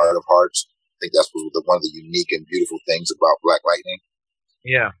 In my heart of hearts. I think that's one of the unique and beautiful things about Black Lightning.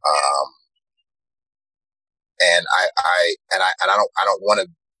 Yeah. And I don't want to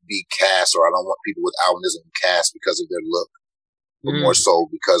be cast, or I don't want people with albinism cast because of their look, but more so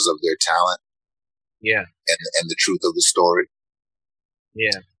because of their talent. Yeah. And the truth of the story.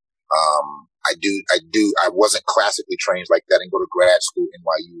 Yeah. I wasn't classically trained like that and go to grad school,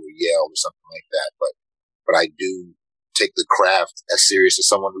 NYU or Yale or something like that, but I do take the craft as serious as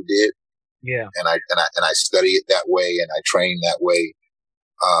someone who did. Yeah. And I study it that way, and I train that way.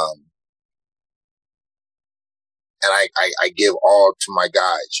 And I give all to my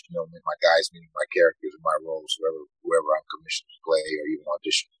guys, my guys meaning my characters and my roles, whoever I'm commissioned to play or even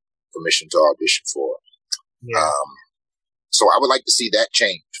commissioned to audition for. Yeah. So I would like to see that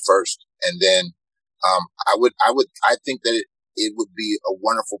change first. And then, I think that it would be a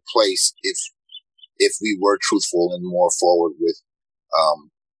wonderful place if we were truthful and more forward with,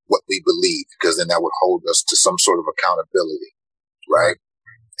 what we believe, because then that would hold us to some sort of accountability, right?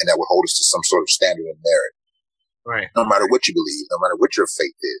 And that would hold us to some sort of standard of merit. Right. No matter what you believe, no matter what your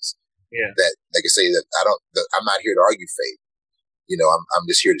faith is. Yeah. That, like I say, that I'm not here to argue faith. I'm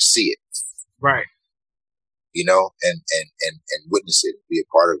just here to see it. Right. And witness it, be a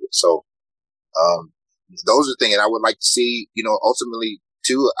part of it. So, those are things, and I would like to see, ultimately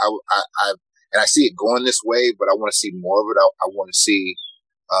too, I see it going this way, but I want to see more of it. I want to see,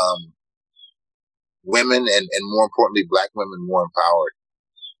 women and more importantly, Black women more empowered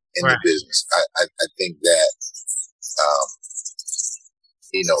in the business. I think that,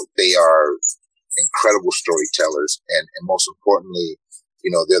 they are incredible storytellers, and most importantly,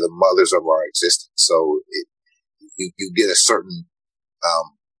 they're the mothers of our existence. So you get a certain,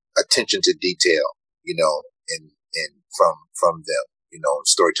 attention to detail, from them,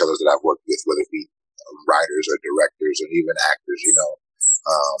 storytellers that I've worked with, whether it be writers or directors or even actors,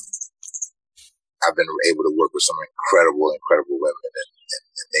 I've been able to work with some incredible women, and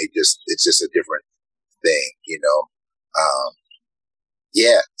it's just a different thing,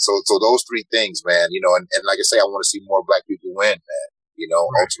 yeah. So those three things, man, and like I say, I want to see more Black people win, man,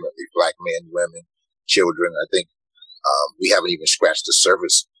 ultimately Black men, women, children. I think, we haven't even scratched the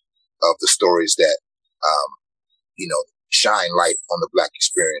surface of the stories that, shine light on the Black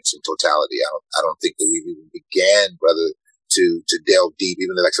experience in totality. I don't think that we've even began, brother, to delve deep,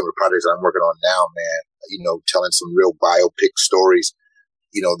 even like some of the projects I'm working on now, man, telling some real biopic stories,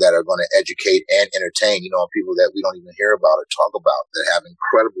 that are going to educate and entertain, people that we don't even hear about or talk about, that have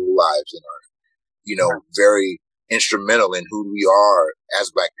incredible lives and are, very instrumental in who we are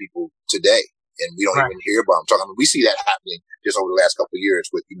as Black people today. And we don't even hear about them. We see that happening just over the last couple of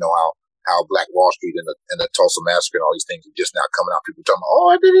years with, how Black Wall Street and the Tulsa Massacre and all these things are just now coming out. People talking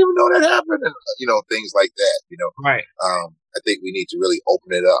about, I didn't even know that happened. And, things like that, Right. I think we need to really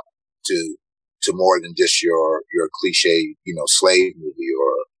open it up to more than just your cliche, slave movie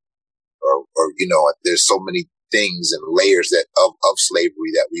or, there's so many things and layers that of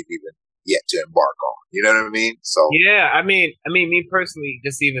slavery that we've even yet to embark on. You know what I mean? So yeah, I mean, me personally,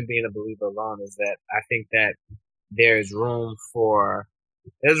 just even being a believer alone is that I think that there's room for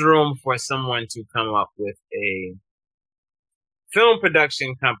someone to come up with a film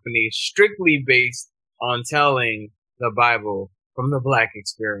production company strictly based on telling the Bible from the Black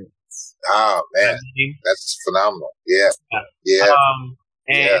experience. Oh man, that's phenomenal. Yeah.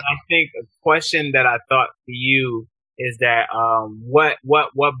 And I think a question that I thought for you is that, what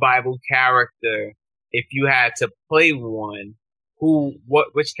Bible character, if you had to play one,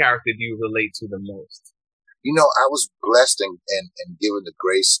 which character do you relate to the most? I was blessed and given the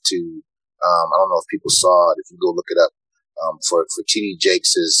grace to, I don't know if people saw it, if you go look it up, for T.D.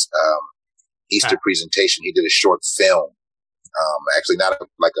 Jakes' Easter presentation, he did a short film, actually not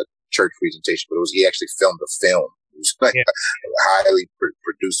like a church presentation, but he actually filmed a film. It was like a highly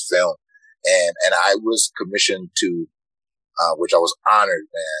produced film. And I was commissioned to, which I was honored,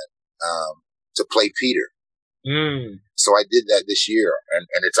 man, to play Peter. So I did that this year,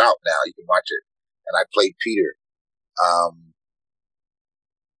 and it's out now. You can watch it. And I played Peter.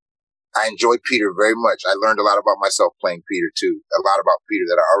 I enjoyed Peter very much. I learned a lot about myself playing Peter too. A lot about Peter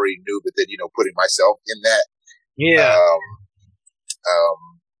that I already knew, but then, putting myself in that. Yeah.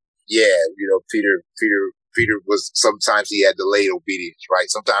 Yeah, Peter was, sometimes he had delayed obedience, right?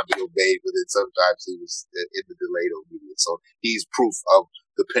 Sometimes he obeyed, but then sometimes he was in the delayed obedience. So he's proof of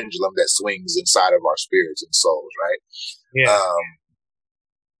the pendulum that swings inside of our spirits and souls, right? Yeah.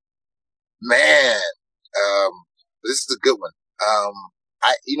 Man, this is a good one.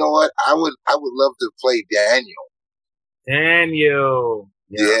 You know what? I would love to play Daniel. Daniel.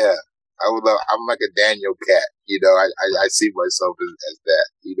 Yeah. I would love. I'm like a Daniel cat. I see myself as that.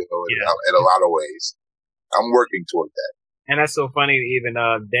 In a lot of ways. I'm working toward that. And that's so funny. Even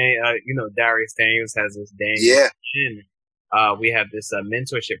Darius Daniels has this Daniel. Yeah. We have this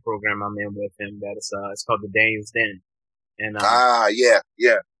mentorship program I'm in with him. That is it's called the Daniels Den. And yeah.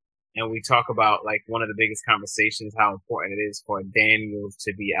 And we talk about, like, one of the biggest conversations, how important it is for Daniel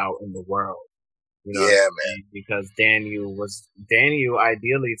to be out in the world. Man. Because Daniel,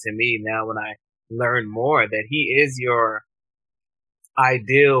 ideally to me, now when I learn more, that he is your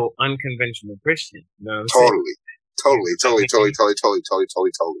ideal unconventional Christian. You know what I'm saying? Totally.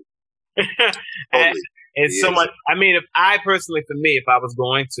 It's so much. I mean, if I was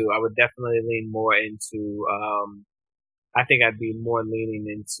going to, I would definitely lean more into, I think I'd be more leaning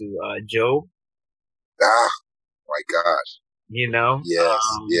into Job. Ah, my gosh.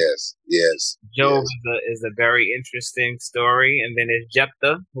 Yes. Job is a very interesting story, and then there's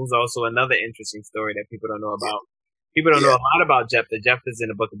Jephthah, who's also another interesting story that people don't know about. People don't know a lot about Jephthah. Jephthah's in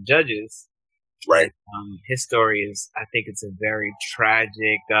the Book of Judges, right? And, his story I think it's a very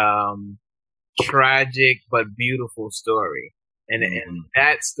tragic but beautiful story, and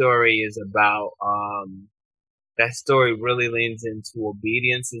that story is about that story really leans into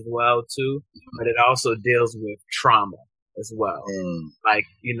obedience as well too, but it also deals with trauma as well. Like,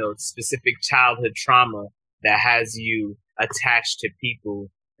 specific childhood trauma that has you attached to people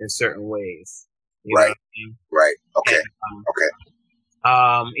in certain ways. Right. Right. Okay.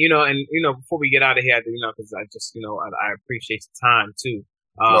 And before we get out of here, because I just, I appreciate the time too.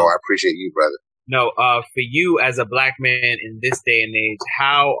 No, I appreciate you, brother. No, for you as a black man in this day and age,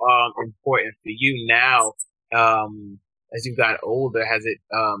 how important for you now, as you've got older, has it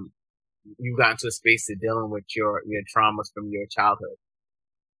you've gotten to a space of dealing with your traumas from your childhood?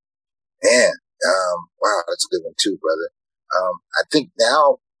 Man, wow, that's a good one too, brother. I think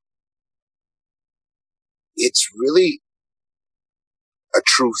now it's really a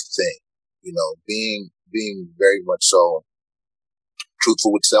truth thing, being very much so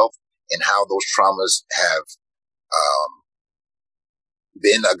truthful with self and how those traumas have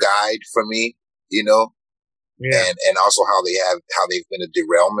been a guide for me, and also how they've been a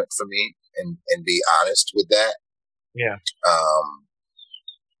derailment for me, and be honest with that. Yeah.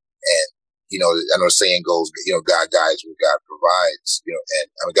 And I know the saying goes, God guides what God provides,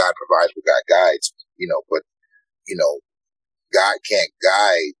 and God provides what God guides, but God can't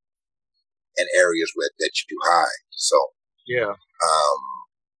guide in areas that you hide. So yeah.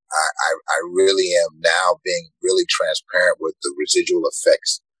 I really am now being really transparent with the residual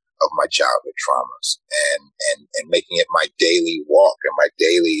effects of my childhood traumas, and making it my daily walk and my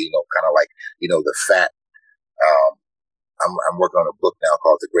daily, kind of like, the fat. I'm working on a book now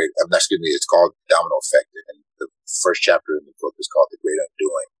called it's called Domino Effect, and the first chapter in the book is called The Great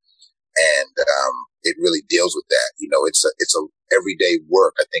Undoing, and it really deals with that. It's a everyday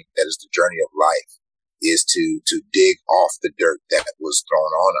work. I think that is the journey of life, is to dig off the dirt that was thrown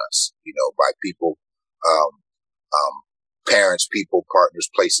on us, by people, parents, people, partners,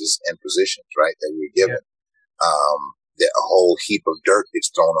 places, and positions, right, that we were given. That a whole heap of dirt gets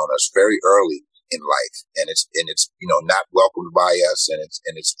thrown on us very early in life, and it's not welcomed by us, and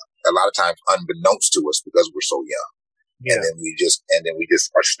it's a lot of times unbeknownst to us because we're so young. And then we just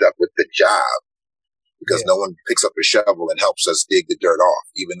are stuck with the job because no one picks up a shovel and helps us dig the dirt off,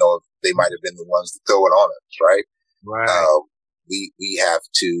 even though they might have been the ones to throw it on us, right? Right. We have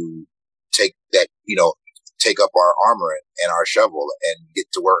to take that, take up our armor and our shovel and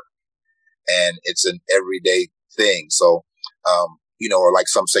get to work. And it's an everyday thing. So, or like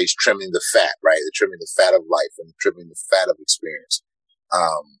some say, trimming the fat, right? Trimming the fat of life and trimming the fat of experience.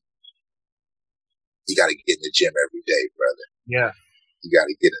 You got to get in the gym every day, brother. Yeah. You got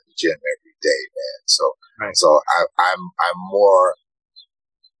to get in the gym every day, man. So I'm more,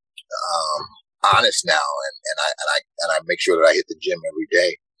 honest now, and I make sure that I hit the gym every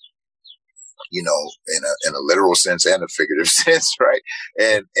day, in a literal sense and a figurative sense, right?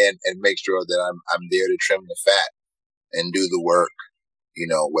 And make sure that I'm there to trim the fat and do the work,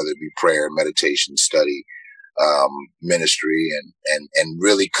 whether it be prayer, meditation, study, ministry and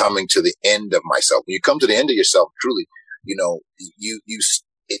really coming to the end of myself. When you come to the end of yourself, truly,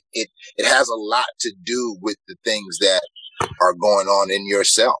 it has a lot to do with the things that are going on in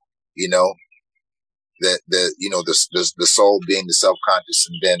yourself, the soul being the self-conscious,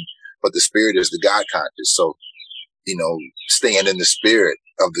 but the spirit is the God conscious. So, staying in the spirit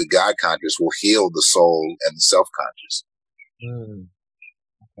of the God conscious will heal the soul and the self-conscious.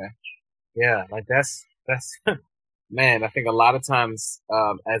 Okay. Yeah. Like that's, man, I think a lot of times,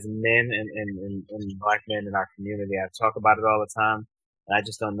 as men and Black men in our community, I talk about it all the time. And I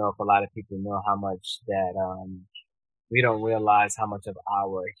just don't know if a lot of people know how much that, we don't realize how much of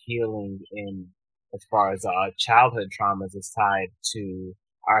our healing as far as our childhood traumas is tied to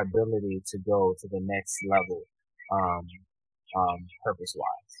our ability to go to the next level, purpose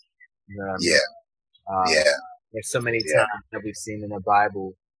wise. You know what I mean? Yeah. There's so many times that we've seen in the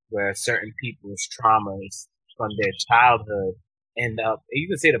Bible where certain people's traumas from their childhood end up, you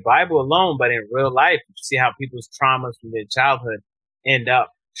can say the Bible alone, but in real life, you see how people's traumas from their childhood end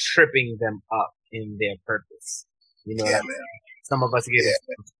up tripping them up in their purpose. You know what I mean? Some of us get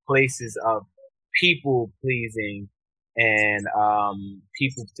into places of people pleasing and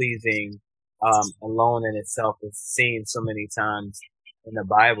people pleasing alone in itself is seen so many times in the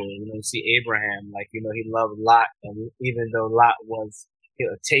Bible. You see Abraham, he loved Lot, and even though Lot was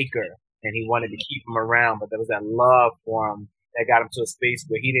a taker and he wanted to keep him around, but there was that love for him that got him to a space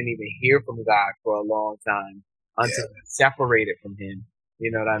where he didn't even hear from God for a long time until he separated from him. You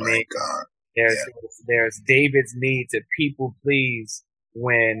know what I mean? God. There's David's need to people please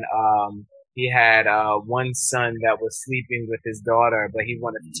when he had one son that was sleeping with his daughter, but he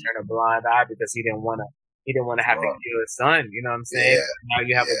wanted to turn a blind eye because he didn't want to have to kill his son. You know what I'm saying? Yeah. Now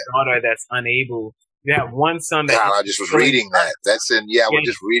you have a daughter that's unable. You have one son that. God, I just was reading that. That's in. Yeah, we're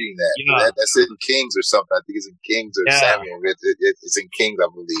just reading that. Yeah. That's in Kings or something. I think it's in Kings or Samuel. It's in Kings, I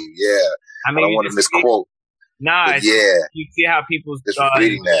believe. Yeah. I don't want to misquote. Nah, you see how people's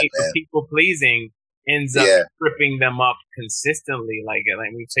reading that, man. people pleasing ends up tripping them up consistently. Like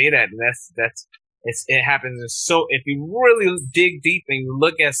we say that, and it happens. So if you really dig deep and you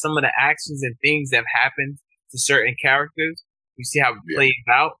look at some of the actions and things that have happened to certain characters, you see how it plays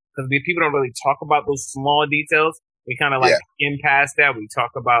out. Because people don't really talk about those small details. We kind of skim past that. We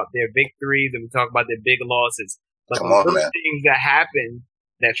talk about their victories and we talk about their big losses. But the little things that happen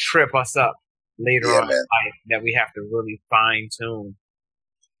that trip us up later on in life that we have to really fine tune.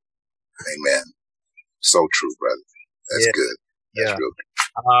 Amen. So true, brother. That's good. That's real good.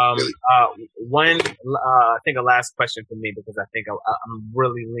 I think a last question for me, because I think I'm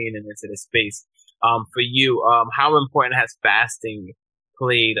really leaning into this space. For you, how important has fasting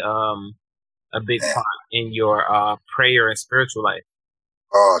played a big part in your prayer and spiritual life?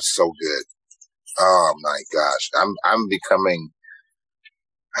 Oh, it's so good. Oh my gosh, I'm becoming.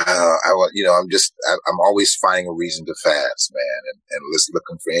 I'm always finding a reason to fast, man, and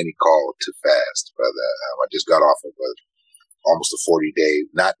looking for any call to fast, brother. I just got off of almost a 40-day,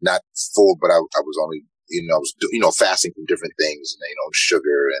 not full, but I was only, I was fasting from different things,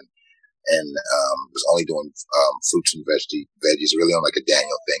 sugar and was only doing fruits and veggies, really on like a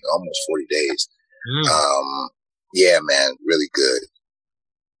Daniel thing, almost 40 days. Yeah, man, really good.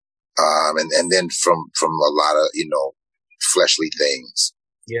 And then from a lot of fleshly things.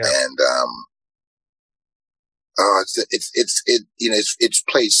 Yeah. And it's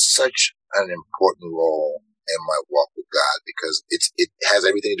played such an important role in my walk with God, because it has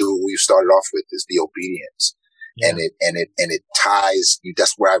everything to do with what we started off with, is the obedience. Yeah. And it ties.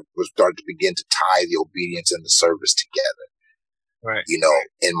 That's where I was starting to begin to tie the obedience and the service together. Right.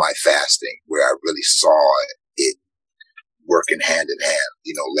 In my fasting, where I really saw it working hand in hand.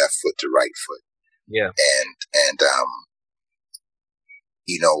 Left foot to right foot. Yeah. And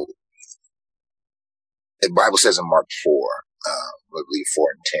the Bible says in Mark 4, I believe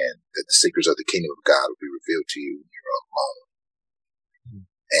 4 and 10, that the secrets of the kingdom of God will be revealed to you when you're alone.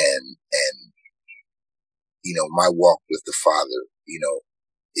 And my walk with the Father,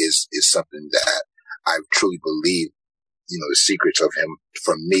 is something that I truly believe, the secrets of him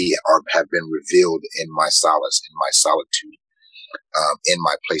for me have been revealed in my solace, in my solitude, in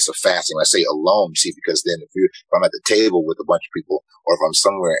my place of fasting. I say alone, see, because then if I'm at the table with a bunch of people, or if I'm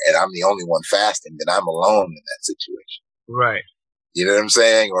somewhere and I'm the only one fasting, then I'm alone in that situation. Right. You know what I'm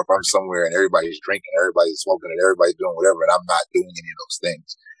saying? Or if I'm somewhere and everybody's drinking, everybody's smoking, and everybody's doing whatever, and I'm not doing any of those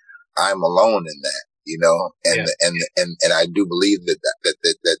things, I'm alone in that. And I do believe that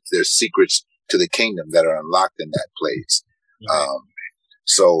there's secrets to the kingdom that are unlocked in that place. Right.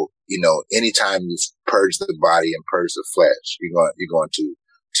 So, anytime you purge the body and purge the flesh, you're going to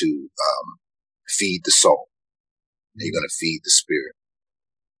feed the soul. and you're going to feed the spirit,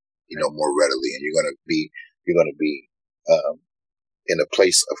 more readily. And you're going to be in a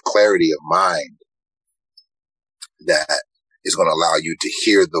place of clarity of mind that is going to allow you to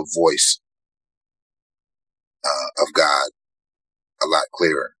hear the voice of God a lot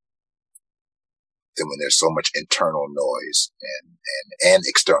clearer than when there's so much internal noise and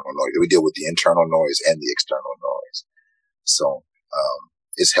external noise. We deal with the internal noise and the external noise. So,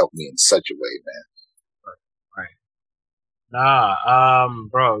 it's helped me in such a way, man. Right.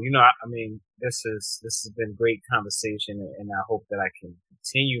 Bro, I mean, this has been great conversation, and I hope that I can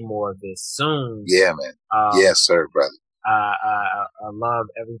continue more of this soon. Yeah, man. Yes, sir, brother. I love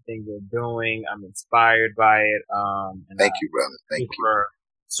everything you're doing. I'm inspired by it. And Thank you, brother. Thank you.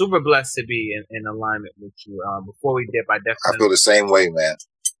 Super blessed to be in alignment with you. Before we dip, I feel the same way, man.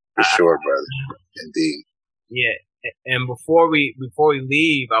 For sure, brother. Indeed. Yeah. And before we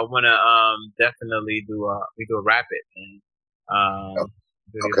leave, I want to definitely do a rapid and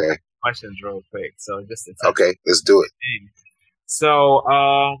okay. questions real quick. So just to okay, let's do it. So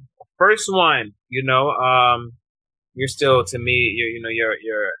first one, you're still, to me,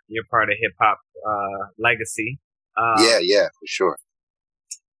 you're part of hip hop legacy. Yeah, for sure.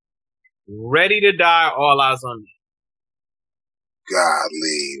 Ready to Die, All Eyes on Me.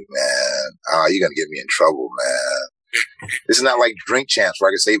 Golly, man. You're going to get me in trouble, man. This is not like Drink Champs where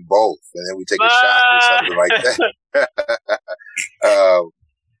I can say both and then we take a shot or something like that.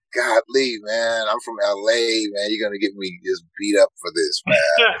 Golly, man. I'm from LA, man. You're going to get me just beat up for this,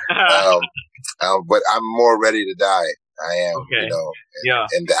 man. But I'm more ready to die. I am,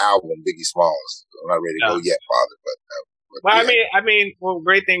 and the album, Biggie Smalls. I'm not ready to go yet, Father, well, yeah. I mean,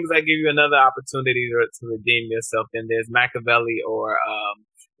 great things that give you another opportunity to redeem yourself. Then there's Machiavelli or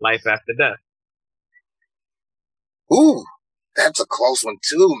Life After Death. Ooh, that's a close one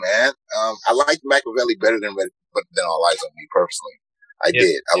too, man. I like Machiavelli better than All Eyes on Me personally. I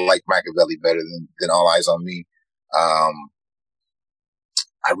did. I like Machiavelli better than All Eyes on Me. I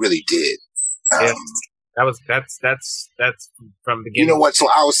really did. That's from the beginning. You know what? So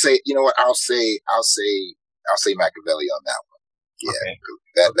I'll say Machiavelli on that one. Yeah. Okay.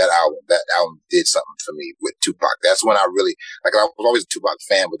 That album did something for me with Tupac. That's when I really, I was always a Tupac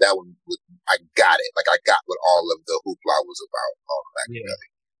fan, but that one, I got it. I got what all of the hoopla was about on Machiavelli.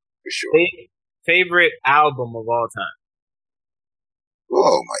 For sure. Favorite album of all time?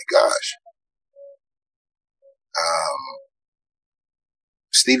 Oh my gosh.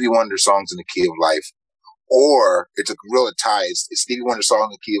 Stevie Wonder, Songs in the Key of Life, or it's a real tie. It's Stevie Wonder, Song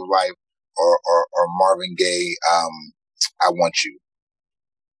in the Key of Life, or Marvin Gaye, I Want You.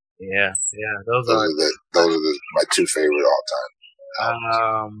 Yeah, those are my two favorite all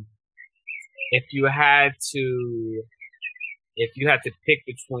time. If you had to pick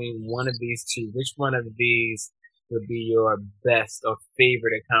between one of these two, which one of these would be your best or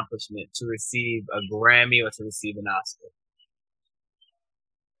favorite accomplishment, to receive a Grammy or to receive an Oscar?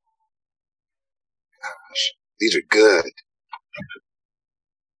 Gosh, these are good.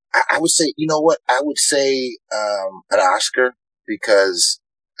 I would say, you know what? I would say an Oscar, because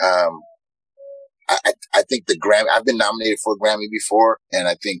I think the Grammy, I've been nominated for a Grammy before, and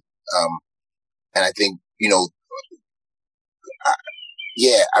I think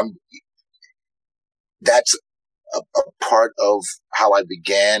that's a part of how I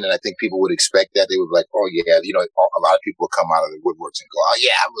began, and I think people would expect that. They would be like, oh yeah, a lot of people would come out of the woodworks and go, oh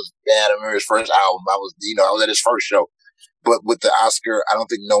yeah, I remember his first album. I was at his first show. But with the Oscar, I don't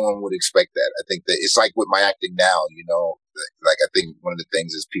think no one would expect that. I think that it's like with my acting now, I think one of the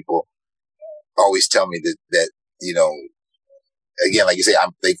things is people always tell me that again, like you say,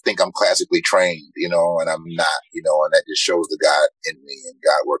 they think I'm classically trained, and I'm not, and that just shows the God in me and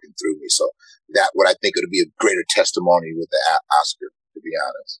God working through me. So that what I think it would be a greater testimony with the Oscar, to be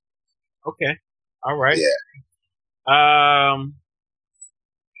honest. Okay. All right. Yeah.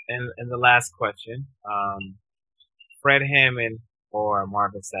 And the last question, Fred Hammond or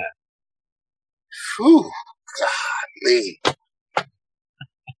Marvin Sapp? Whew, golly.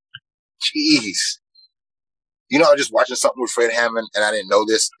 Jeez. I was just watching something with Fred Hammond, and I didn't know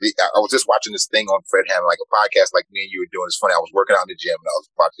this. I was just watching this thing on Fred Hammond, like a podcast like me and you were doing. It's funny. I was working out in the gym, and I was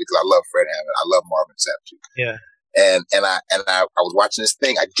watching it because I love Fred Hammond. I love Marvin Sapp too. Yeah. And I was watching this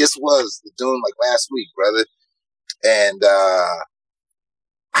thing. I just was doing like last week, brother. And I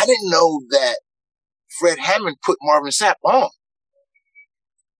didn't know that Fred Hammond put Marvin Sapp on.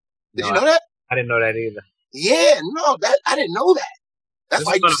 Did you know that? I didn't know that either. Yeah, no, I didn't know that. That's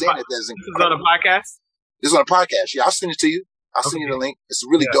why you're saying that. This is on a podcast? This is on a podcast. Yeah, I'll send it to you. I'll send you the link. It's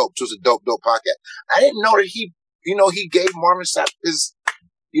really dope. So it's a dope podcast. I didn't know that he gave Marvin Sapp his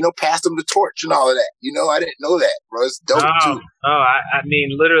passed him the torch and all of that. I didn't know that, bro. It's dope too. I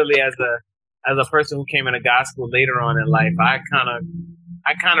mean, literally, as a person who came into gospel later on in life, I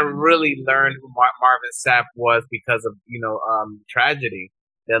kind of really learned who Marvin Sapp was because of tragedy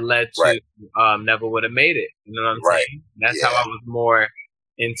that led to Never Would Have Made It. You know what I'm saying? That's how I was more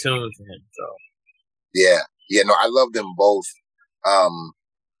in tune to him. So no, I love them both.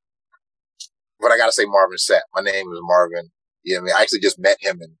 But I gotta say Marvin Sapp. My name is Marvin. I actually just met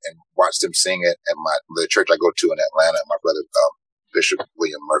him and watched him sing at the church I go to in Atlanta. My brother, Bishop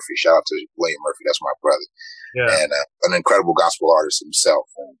William Murphy. Shout out to William Murphy. That's my brother. Yeah. And an incredible gospel artist himself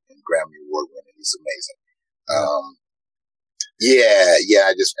and Grammy Award winner. He's amazing.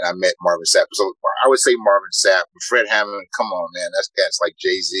 I met Marvin Sapp. So I would say Marvin Sapp. Fred Hammond, come on, man. That's like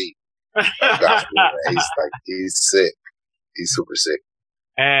Jay-Z of gospel, man. He's sick. He's super sick.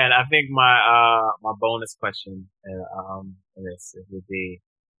 And I think my bonus question this would be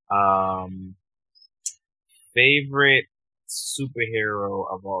favorite superhero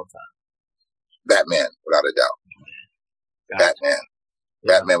of all time. Batman, without a doubt. Gotcha.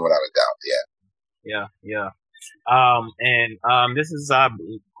 Batman, without a doubt. Yeah. And this is a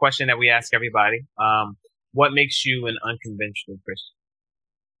question that we ask everybody. What makes you an unconventional Christian?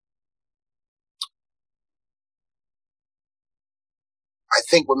 I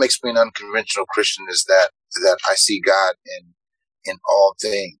think what makes me an unconventional Christian is that I see God in all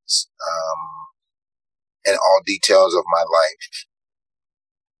things, in all details of my life,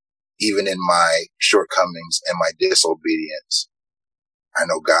 even in my shortcomings and my disobedience. I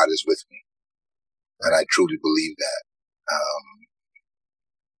know God is with me, and I truly believe that.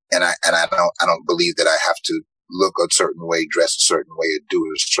 And I don't believe that I have to look a certain way, dress a certain way, or do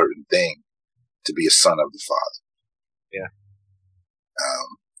a certain thing to be a son of the Father. Yeah.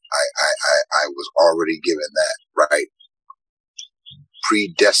 I was already given that, right?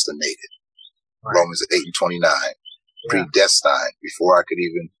 Predestinated. Right. Romans 8:29. Yeah. Predestined before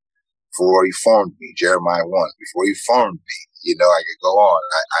he formed me. Jeremiah 1. Before he formed me, I could go on.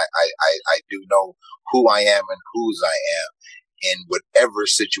 I do know who I am and whose I am in whatever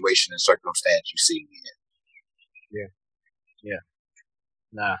situation and circumstance you see me in. Yeah.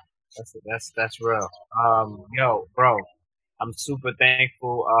 Nah, that's real. Yo, bro. I'm super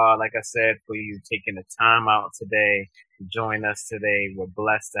thankful, like I said, for you taking the time out today to join us today. We're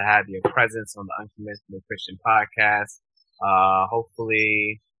blessed to have your presence on the Unconventional Christian Podcast.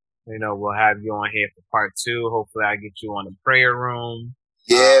 Hopefully, we'll have you on here for part 2. Hopefully, I get you on the prayer room.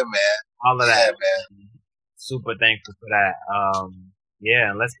 Yeah, man. All of that, man. Super thankful for that.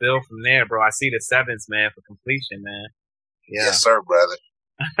 Yeah, let's build from there, bro. I see the 7s, man, for completion, man. Yeah. Yes, sir, brother.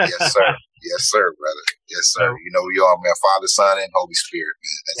 Yes, sir. Yes, sir, brother. Yes, sir. You know you are, man. Father, Son, and Holy Spirit,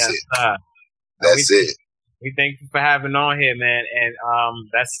 man. That's it. Sir. That's it. We thank you for having on here, man. And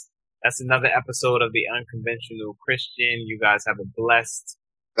that's another episode of the Unconventional Christian. You guys have a blessed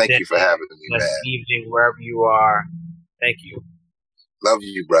Thank you for having me, man. Evening, wherever you are. Thank you. Love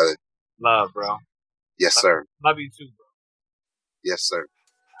you, brother. Love, bro. Yes, sir. Love you too, bro. Yes, sir.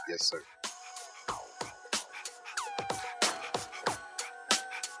 Yes, sir.